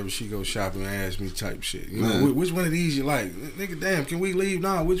anyway. Whenever she goes shopping and asks me type shit, you know, Man. which one of these you like? Nigga, damn, can we leave?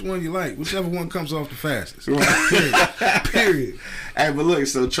 Nah, which one you like? Whichever one comes off the fastest. Period. Hey, but look,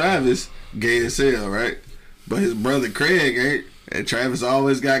 so Travis, gay as hell, right? But his brother Craig ain't. And Travis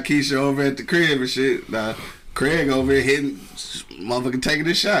always got Keisha over at the crib and shit. Now, Craig over here hitting, motherfucker taking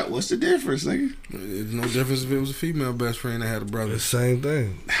a shot. What's the difference, nigga? There's no difference if it was a female best friend that had a brother. The same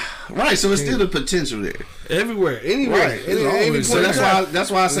thing. Right, so it's still the potential there. Everywhere, anywhere. Right. So that's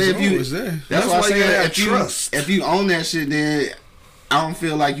why I say if you, that's why I say if you own that shit, then I don't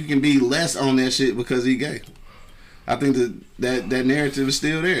feel like you can be less on that shit because he gay. I think that narrative is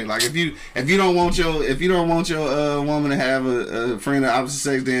still there. Like if you don't want your woman to have a friend of opposite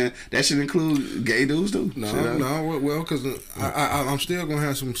sex, then that should include gay dudes too. Well, because I'm still gonna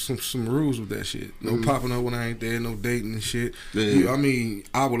have some rules with that shit. No popping up when I ain't there, no dating and shit. I mean,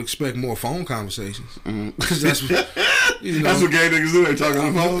 I would expect more phone conversations because that's what that's what gay niggas do. They talk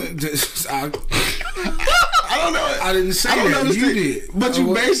on the phone. I don't know. I didn't say that. You did. But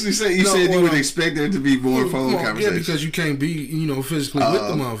you basically said you would expect there to be more phone conversations. Yeah, because you can't be, physically with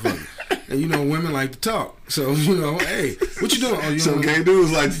the motherfucker. And women like to talk. So, hey, what you doing? Oh, so gay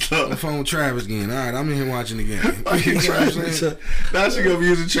dudes like to talk. On the phone with Travis again. All right, I'm in here watching the game. Now she gonna be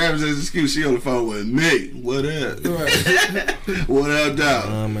using Travis as an excuse. She on the phone with me. What up? Right. What up,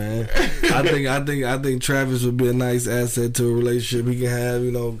 dog? Man. I think Travis would be a nice asset to a relationship. He can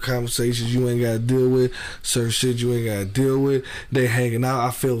have, conversations you ain't gotta deal with, certain shit you ain't gotta deal with. They hanging out.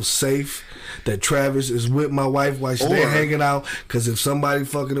 I feel safe that Travis is with my wife while they're hanging out. Cause if somebody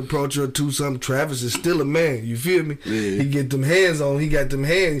fucking approach her or do something, Travis is still a man. You feel me? Yeah. He get them hands on. He got them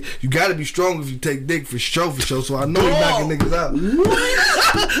hands. You got to be strong if you take dick for sure. So I know he's knocking niggas out.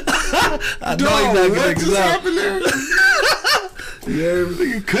 I know he's knocking niggas out.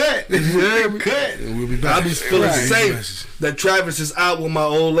 You cut. Cut. We'll be back. I be feeling safe that Travis is out with my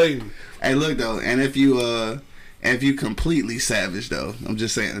old lady. Hey, look though, and if you completely savage though, I'm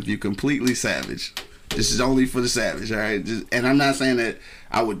just saying, if you completely savage, this is only for the savage, all right? And I'm not saying that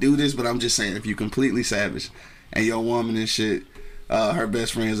I would do this, but I'm just saying if you completely savage and your woman and shit, her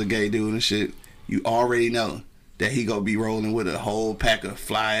best friend is a gay dude and shit, you already know that he gonna be rolling with a whole pack of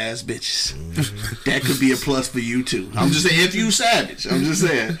fly ass bitches. That could be a plus for you too. I'm just saying if you savage, I'm just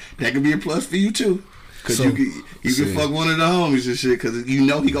saying that could be a plus for you too. Cause you can fuck one of the homies and shit. Cause he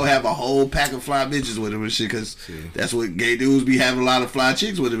gonna have a whole pack of fly bitches with him and shit. Cause that's what gay dudes be having, a lot of fly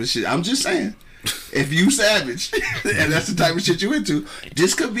chicks with him and shit. I'm just saying. If you savage and that's the type of shit you into,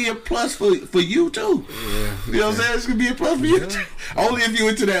 this could be a plus for you too. Yeah, you know what I'm saying? This could be a plus for you too. Only if you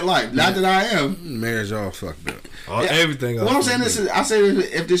into that life. Not that I am. Marriage all fucked up. Everything. What I'm saying is, I say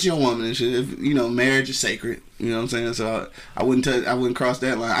if this your woman and shit, if marriage is sacred. You know what I'm saying? So I wouldn't cross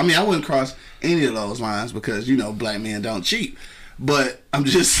that line. I mean, I wouldn't cross any of those lines because black men don't cheat. But I'm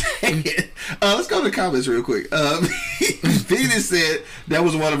just saying. Let's go to the comments real quick. Venus said that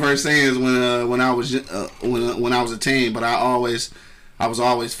was one of her sayings when I was a teen. But I was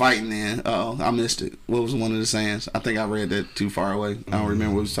always fighting then. I missed it. What was one of the sayings? I think I read that too far away. I don't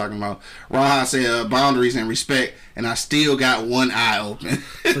remember what he was talking about. Raha said boundaries and respect, and I still got one eye open.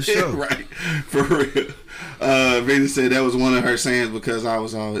 For sure. Right. For real. Venus said that was one of her sayings because I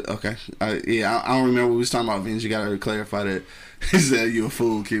was always okay. I don't remember what we was talking about. Venus, you gotta clarify that. He said you a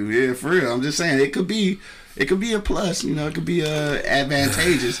fool, Q. Yeah, for real. I'm just saying it could be a plus. It could be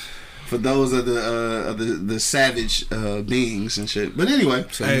advantageous for those of the savage beings and shit. But anyway,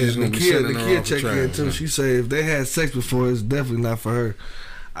 so the kid checked in too. She said if they had sex before, it's definitely not for her.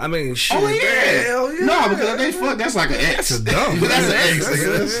 I mean, shit. Oh yeah, hell yeah. No, because if they fuck, that's like an ex. That's a dumb. That's an ex.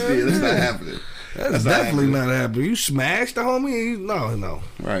 That's not happening. That's definitely not happening. You smashed the homie? No.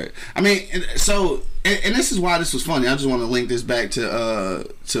 Right. I mean, so and this is why this was funny. I just want to link this back to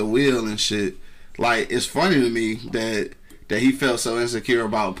Will and shit. Like, it's funny to me that he felt so insecure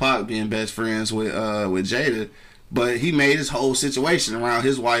about Pac being best friends with Jada, but he made his whole situation around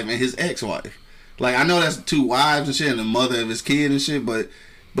his wife and his ex-wife. Like, I know that's two wives and shit and the mother of his kid and shit, but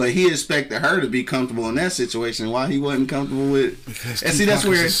he expected her to be comfortable in that situation. Why he wasn't comfortable with? Because and see, that's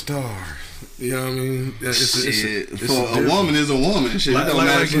where a star. You know what I mean? A woman is a woman. Shit,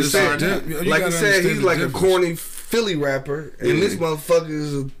 like you said, he's like a corny Philly rapper, and this motherfucker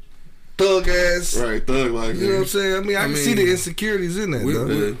is a thug ass. Right, thug like. You know what I'm saying? I mean, I can see the insecurities in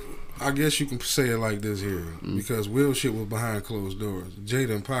that. I guess you can say it like this here, because Will shit was behind closed doors.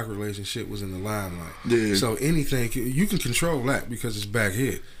 Jada and Pac relationship was in the limelight. Yeah. So anything you can control that because it's back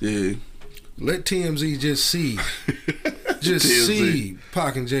here. Yeah. Let TMZ just see. See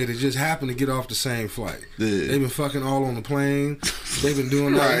Pac and Jada just happen to get off the same flight. Yeah. They've been fucking all on the plane. They've been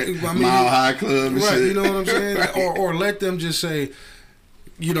doing right. That. I mean, Mile High Club and right, shit. You know what I'm saying? or let them just say,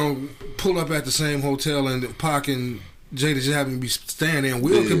 pull up at the same hotel and Pac and Jada just happen to be staying there and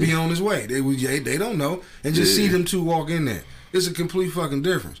Will could be on his way. They don't know. And just see them two walk in there. It's a complete fucking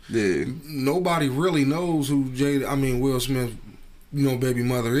difference. Yeah. Nobody really knows who Will Smith, baby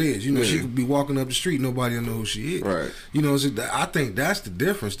mother is. She could be walking up the street, nobody will know who she is. Right. I think that's the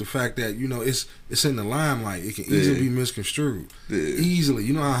difference. The fact that it's in the limelight, it can easily be misconstrued. Yeah. Easily.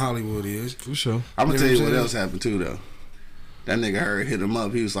 You know how Hollywood is. For sure. I'm gonna tell you what else happened too, though. That nigga heard hit him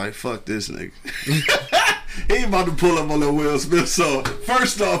up. He was like, "Fuck this nigga." He ain't about to pull up on that Will Smith song.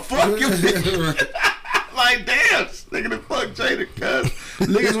 First off, fuck him. Like, damn, nigga, the fuck Jada, cuz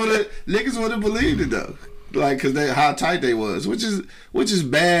niggas would have believed it though. Like, cause how tight they was, which is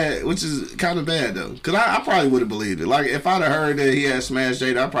bad, which is kind of bad though. Cause I probably would have believed it. Like, if I'd have heard that he had smashed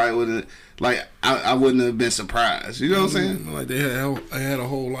Jada, I probably wouldn't. Like, I wouldn't have been surprised. You know what I'm saying? Like they had a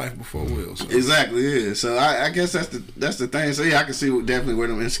whole life before Will. So. Exactly. Yeah. So I guess that's the thing. So yeah, I can see definitely where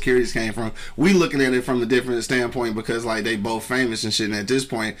them insecurities came from. We looking at it from a different standpoint because like they both famous and shit. And at this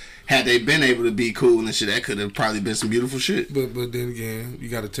point, had they been able to be cool and shit, that could have probably been some beautiful shit. But then again, you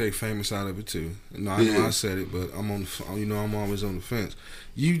got to take famous out of it too. No, I know I said it, but I'm I'm always on the fence.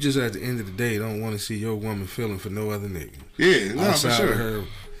 You just at the end of the day don't want to see your woman feeling for no other nigga. Yeah, no, outside for sure. of her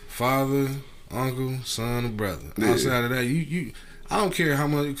father, uncle, son, or brother. Yeah. Outside of that, you I don't care how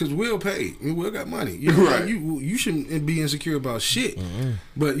much, because Will paid. Will got money. Right. You shouldn't be insecure about shit. Mm-hmm.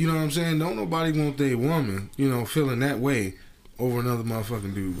 But you know what I'm saying? Don't nobody want their woman, feeling that way over another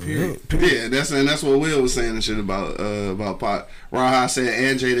motherfucking dude. Period. Yeah, that's what Will was saying and shit about Pac. Raha said,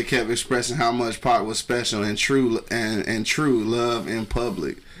 and Jada kept expressing how much Pac was special and true love in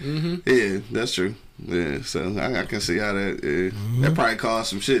public. Mm-hmm. Yeah, that's true. Yeah, so I can see how that probably caused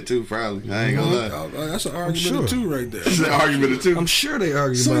some shit too. Probably, I ain't gonna lie. That's an argument of two right there. That's an argument of two. I'm sure they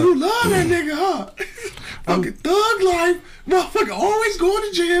argue So about you love that nigga, huh? Fucking thug life, motherfucker. Always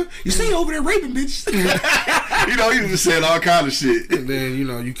going to jail. You stay over there raping bitches. You just saying all kind of shit. And then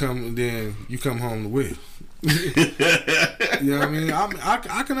you come home to whip. You know what I mean?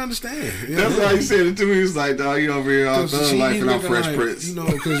 I can understand. That's how he said it too. He was like, "Dog, you over here all thug life and I'm Fresh Prince."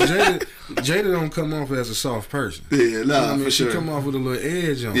 Because Jada don't come off as a soft person. Yeah, no, for sure. She come off with a little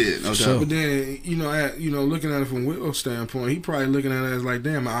edge on. Yeah, no doubt. But then looking at it from Will's standpoint, he probably looking at it as like,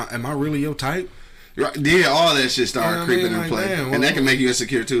 "Damn, am I really your type?" Right. Yeah, all that shit started creeping in play, and that can make you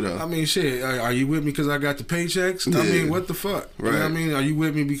insecure too, though. I mean, shit. Are you with me because I got the paychecks? Yeah. I mean, what the fuck? Right. You know what I mean? Are you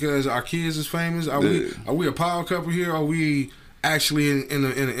with me because our kids is famous? Are we a power couple here? Or are we actually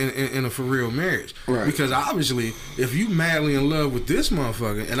in a for real marriage? Right. Because obviously, if you madly in love with this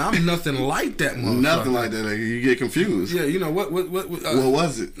motherfucker, and I'm nothing like that motherfucker, nothing like that, you get confused. Yeah, what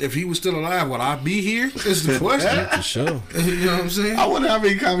was it? If he was still alive, would I be here? Is the question. For sure. You know what I'm saying? I wonder how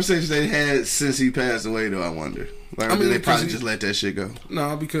many conversations they had since he passed away, though. I wonder. Like, they probably just let that shit go.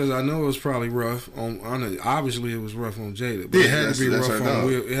 No, because I know it was probably rough obviously it was rough on Jada, but yeah, it had to be rough on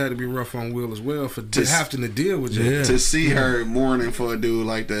Will. It had to be rough on Will as well for having to deal with Jada. Yeah. To see her mourning for a dude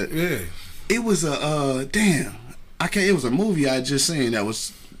like that. Yeah, it was a it was a movie I just seen that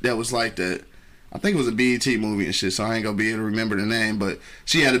was like that. I think it was a BET movie and shit, so I ain't gonna be able to remember the name. But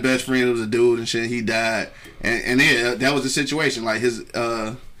she had a best friend who was a dude and shit. And he died, and yeah, that was the situation. Like his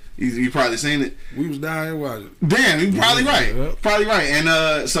You probably seen it. We was down here watching. Damn, you probably right. Yep. Probably right.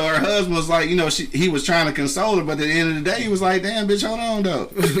 And so her husband was like, he was trying to console her, but at the end of the day, he was like, "Damn, bitch, hold on,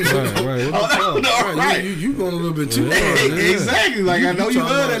 though." Right. You going a little bit too far. Exactly. Like, I know you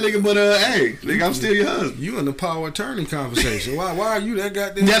love that nigga, but hey, nigga, I'm still your husband. You in the power attorney conversation. Why are you that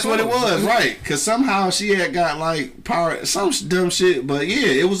goddamn? That's what it was, right? Because somehow she had got like power, some dumb shit, but yeah,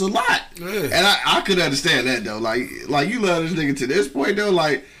 it was a lot. Yeah. And I could understand that though. Like you love this nigga to this point though,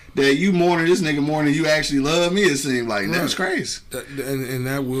 like. That you mourning this nigga more than you actually love me, it seemed like. Right. That was crazy. And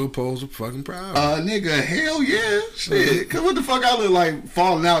that will pose a fucking problem. Nigga, hell yeah. Shit. Cause what the fuck I look like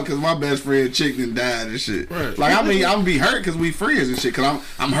falling out cause my best friend chick done died and shit. Right. Like, I mean, I'm gonna be hurt cause we friends and shit. Cause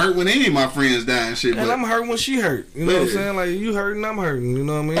I'm hurt when any of my friends die and shit. And I'm hurt when she hurt. You know what I'm saying? Like, you hurting, I'm hurting. You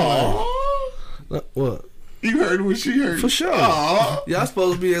know what I mean? Like, what? You heard when she hurt. For sure. Aww. Y'all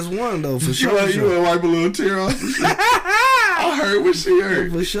supposed to be as one though, for sure. You wanna wipe a little tear off and shit? I heard when she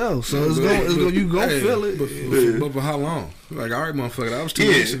hurt. For sure. So you gon' feel it. But for how long? Like, all right, motherfucker, that was 2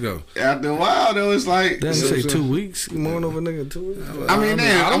 weeks ago. After a while though, it's like that say 2 weeks. You mourn over nigga 2 weeks. I mean,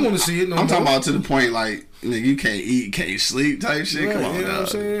 damn, I don't want to see it no more. I'm talking about to the point like, nigga, you can't eat, can't sleep type shit. Right, come on, you know what I'm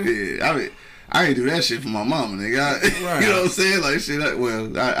saying? Yeah, I ain't do that shit for my mama, nigga. Right. You know what I'm saying? Like, shit,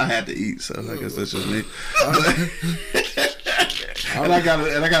 I had to eat, so I guess that's just me. I And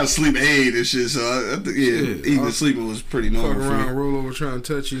I got a sleep aid and shit. So I think, even sleeping was pretty normal. Fuck for around, me. roll over, trying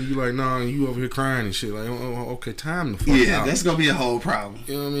to touch you. You like, nah, you over here crying and shit. Like, okay, time to fuck out. Yeah, that's gonna be a whole problem.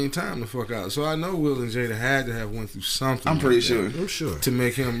 You know what I mean? Time to fuck out. So I know Will and Jada had to have went through something. I'm pretty sure. I'm sure. To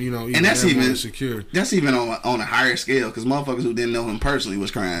make him, even And that's even insecure. That's even on a higher scale because motherfuckers who didn't know him personally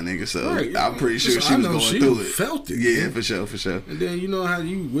was crying, nigga. So Right. I'm pretty sure So she I was know going she through it. felt it. Yeah, for sure. And then you know how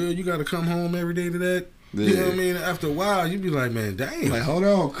you got to come home every day to that. Yeah. You know what I mean? After a while, you be like, man, damn. Like, hold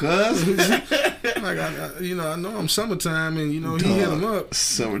on, cuz. Like I know I'm summertime, and he hit him up,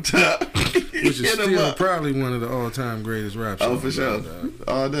 Summertime. which is still probably one of the all-time greatest rap songs. Oh, for sure.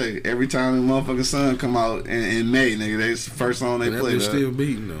 All day. Every time the motherfucking sun come out in May, nigga, that's the first song they And that play. bitch still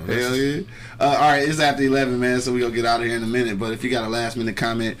beating though. Hell yeah. All right, it's after 11, man, so we gonna get out of here in a minute. But if you got a last-minute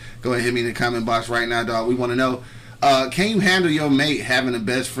comment, go ahead and hit me in the comment box right now, dog. We want to know, can you handle your mate having a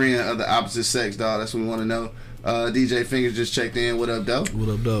best friend of the opposite sex, dog? That's what we want to know. DJ Fingers just checked in. What up, though? What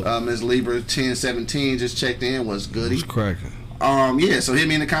up, though? Ms. Libra 1017 just checked in. What's goody? What's cracking? Yeah, so hit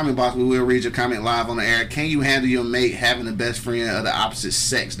me in the comment box. We will read your comment live on the air. Can you handle your mate having the best friend of the opposite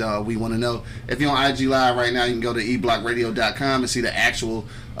sex, dog? We want to know. If you're on IG Live right now, you can go to eblockradio.com and see the actual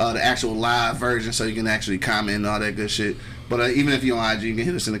live version, so you can actually comment and all that good shit. But even if you're on IG, you can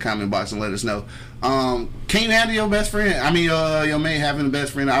hit us in the comment box and let us know. Can you handle your best friend? Your mate having the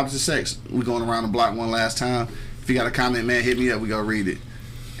best friend of the opposite sex? We going around the block one last time. If you got a comment, man, hit me up. We gonna read it.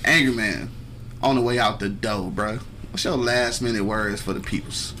 Angry Man, on the way out the door, bro. What's your last minute words for the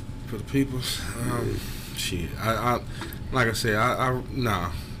peoples? For the peoples, shit. I like I said, I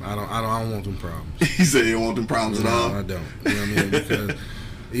don't want them problems. He said you don't want them problems at all. No, I don't. You know what I mean? Because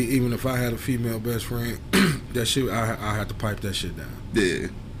even if I had a female best friend, that shit, I had to pipe that shit down. Yeah.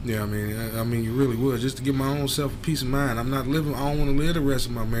 Yeah, I mean, you really would, just to give my own self a peace of mind. I don't want to live the rest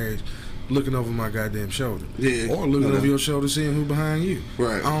of my marriage looking over my goddamn shoulder. Yeah. Or looking over your shoulder seeing who behind you.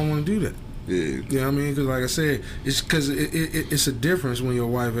 Right. I don't want to do that. Yeah. You know what I mean? Because like I said, it's because it's a difference when your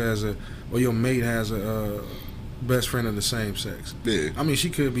wife or your mate has a best friend of the same sex. Yeah. I mean, she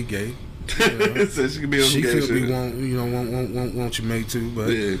could be gay. You know? So she could be want your mate to,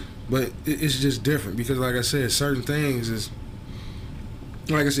 but it's just different because, like I said, certain things is.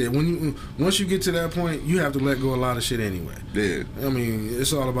 Like I said, once you get to that point, you have to let go of a lot of shit anyway. Yeah. I mean,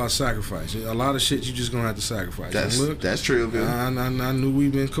 it's all about sacrifice. A lot of shit you just gonna have to sacrifice. That's true, man. I knew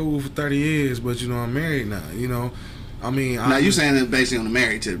we've been cool for 30 years, but I'm married now. I mean. Now you saying it basically on the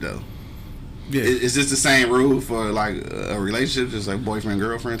married tip though? Yeah. Is this the same rule for like a relationship, just like boyfriend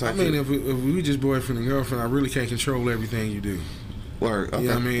girlfriend type? I mean, if we just boyfriend and girlfriend, I really can't control everything you do. Word. Okay. You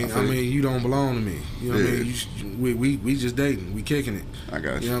know what I mean? You don't belong to me. You know what I mean? We just dating. We kicking it. I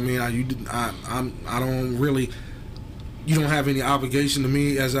got you. You know what I mean? I don't really. You don't have any obligation to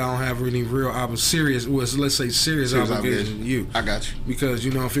me, as I don't have any real serious obligation to you. I got you. Because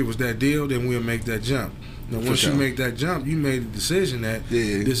if it was that deal, then we'll make that jump. Now, once you make that jump, you made a decision that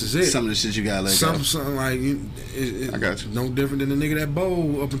this is it. Some of the shit you gotta let go. Something like I got you. No different than the nigga that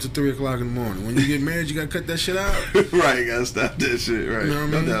bowl up until 3 o'clock in the morning. When you get married, you gotta cut that shit out. Right, you gotta stop that shit. Right, you know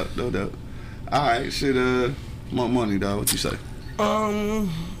what I mean? No doubt. All right, shit. More money, dog. What you say?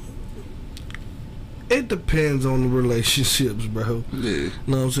 It depends on the relationships, bro. Yeah. You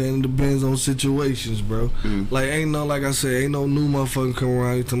know what I'm saying? It depends on situations, bro. Like, like I said, ain't no new motherfucker come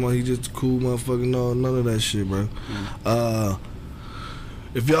around. You talking about he just a cool motherfucker. No, none of that shit, bro.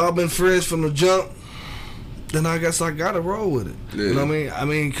 If y'all been friends from the jump, then I guess I gotta roll with it. Yeah. You know what I mean? I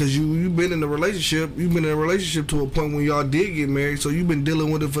mean, cause you've been in a relationship. You've been in a relationship to a point when y'all did get married. So you've been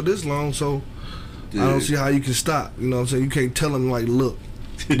dealing with it for this long. So I don't see how you can stop. You know what I'm saying? You can't tell them like, look.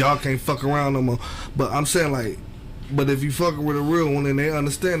 Y'all can't fuck around no more. But I'm saying like, but if you fucking with a real one and they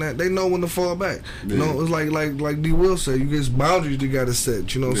understand that, they know when to fall back. Yeah. You know, it's like D. Will said, you get boundaries you gotta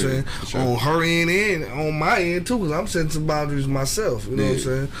set. You know what I'm saying? Sure. On her end and on my end too, because I'm setting some boundaries myself. You know what I'm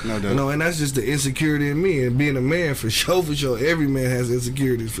saying? No doubt. You know, and that's just the insecurity in me and being a man for sure. Every man has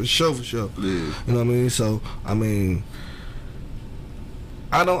insecurities for sure. Yeah. You know what I mean? So I mean,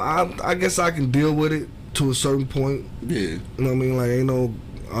 I guess I can deal with it to a certain point. Yeah. You know what I mean? Like ain't no.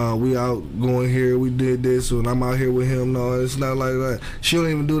 We out going here, we did this, and I'm out here with him. No, it's not like that. She don't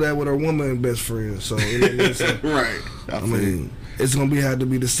even do that with her woman best friend. So, you know what I mean? So right. I mean, it's gonna have to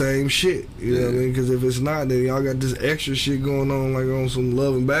be the same shit. You know what I mean? Because if it's not, then y'all got this extra shit going on, like on some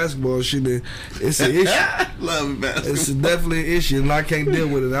love and basketball shit. Then it's an issue. Love and basketball. It's definitely an issue, and I can't deal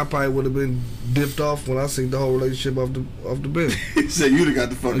with it. I probably would have been dipped off when I seen the whole relationship off the bill. He said you'd have got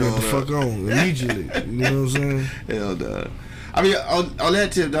the fuck on. Got the fuck on immediately. You know what I'm saying? Hell no. I mean, on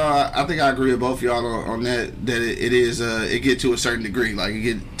that tip, dog, I think I agree with both y'all on that it is it get to a certain degree, like it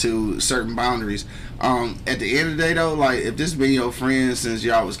get to certain boundaries. At the end of the day, though, like if this been your friend since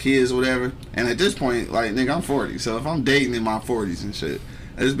y'all was kids or whatever, and at this point, like nigga, I'm 40, so if I'm dating in my 40s and shit,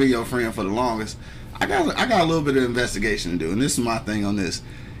 and this been your friend for the longest, I got a little bit of investigation to do, and this is my thing on this.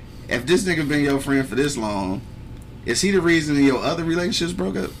 If this nigga been your friend for this long, is he the reason your other relationships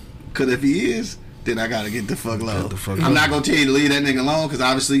broke up? Because if he is, then I gotta get the fuck low. I'm not gonna tell you to leave that nigga alone, because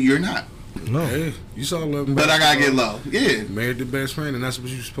obviously you're not. No, hey, you saw love, but I gotta get low. Yeah, married the best friend, and that's what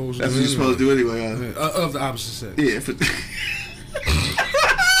you're supposed to do. That's what you're supposed to do anyway. Of the opposite sex. Yeah.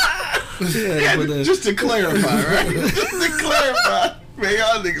 Just to clarify, right? Just to clarify, man,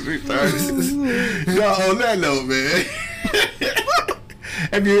 y'all niggas retarded. Y'all on that note, man.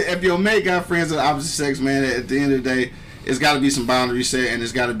 If your mate got friends of the opposite sex, man, at the end of the day, it's got to be some boundaries set, and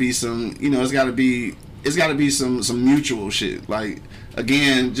it's got to be some, it's got to be some mutual shit. Like,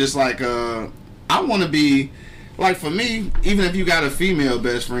 again, just like I want to be, like, for me, even if you got a female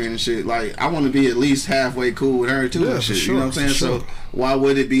best friend and shit, like, I want to be at least halfway cool with her too and shit. Sure, you know what I'm saying? Sure. So why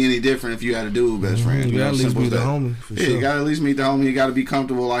would it be any different if you had a dude best friend? You gotta at least meet the homie. You gotta at least meet the homie. You gotta be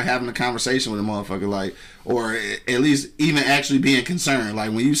comfortable, like, having a conversation with a motherfucker, like, or at least even actually being concerned.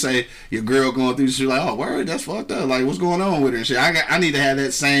 Like, when you say your girl going through shit, like, oh, word, that's fucked up. Like, what's going on with her and shit? I need to have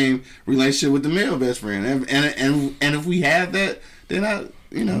that same relationship with the male best friend. And if we have that, then I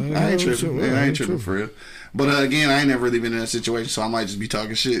ain't tripping. I ain't tripping for real. But again, I ain't never really been in that situation, so I might just be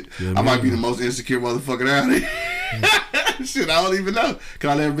talking shit. Yeah, I might be the most insecure motherfucker out here. Shit, I don't even know, because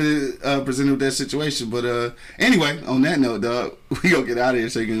I never been presented with that situation. But anyway, on that note, dog, we gonna get out of here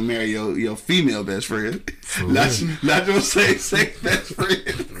so you can marry your female best friend, not your same best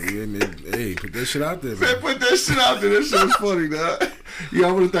friend. Hey, put that shit out there, man. Put that shit out there. That shit was funny, dog. Yeah,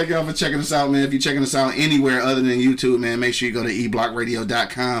 I want to thank y'all for checking us out, man. If you're checking us out anywhere other than YouTube, man, make sure you go to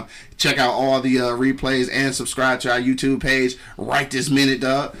eblockradio.com. Check out all the replays and subscribe to our YouTube page right this minute,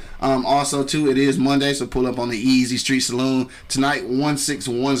 dog. Also, too, it is Monday, so pull up on the Easy Street Saloon tonight,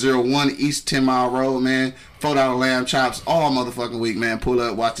 16101 East 10 Mile Road, man. $4 lamb chops all motherfucking week, man. Pull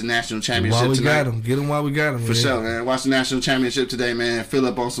up, watch the national championship while we tonight. Got them. Get them while we got them. For sure, man. Watch the national championship today, man. Fill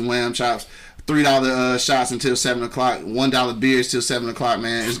up on some lamb chops. $3 shots until 7 o'clock. $1 beers till 7 o'clock,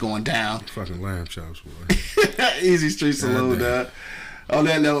 man. It's going down. Fucking lamb chops, boy. Easy Street Saloon, dog. On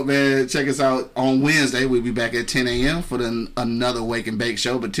that note, man, check us out on Wednesday. We'll be back at 10 a.m. for another Wake and Bake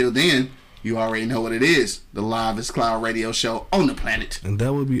show. But till then, you already know what it is. The livest cloud radio show on the planet. And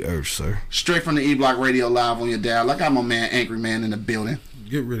that would be Earth, sir. Straight from the E-Block Radio live on your dial. I got my man, Angry Man, in the building.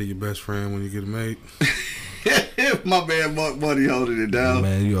 Get rid of your best friend when you get a mate. My man, Mark Buddy, holding it down.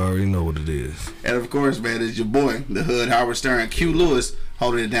 Man, you already know what it is. And of course, man, it's your boy, the Hood Howard Stern, Q Lewis,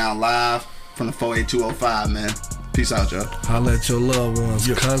 holding it down live from the 48205, man. Peace out, y'all. Holla at your loved ones,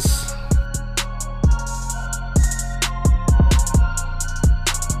 cuss.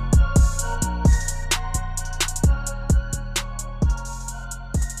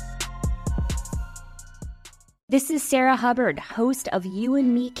 This is Sarah Hubbard, host of You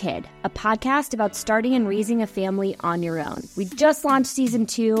and Me Kid, a podcast about starting and raising a family on your own. We just launched season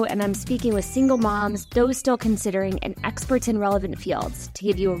 2, and I'm speaking with single moms, those still considering, and experts in relevant fields to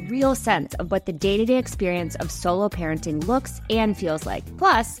give you a real sense of what the day-to-day experience of solo parenting looks and feels like.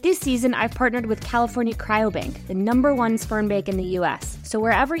 Plus, this season, I've partnered with California Cryobank, the #1 sperm bank in the U.S. So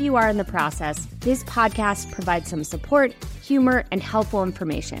wherever you are in the process, this podcast provides some support, humor, and helpful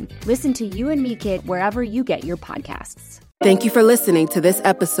information. Listen to You and Me Kid wherever you get your podcasts. Thank you for listening to this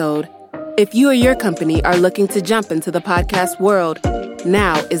episode. If you or your company are looking to jump into the podcast world,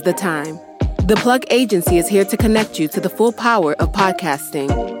 now is the time. The Plug Agency is here to connect you to the full power of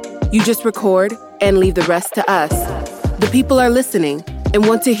podcasting. You just record and leave the rest to us. The people are listening and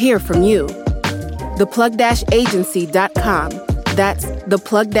want to hear from you. theplug-agency.com. That's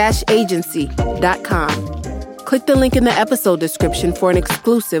theplug-agency.com. Click the link in the episode description for an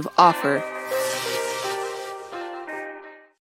exclusive offer.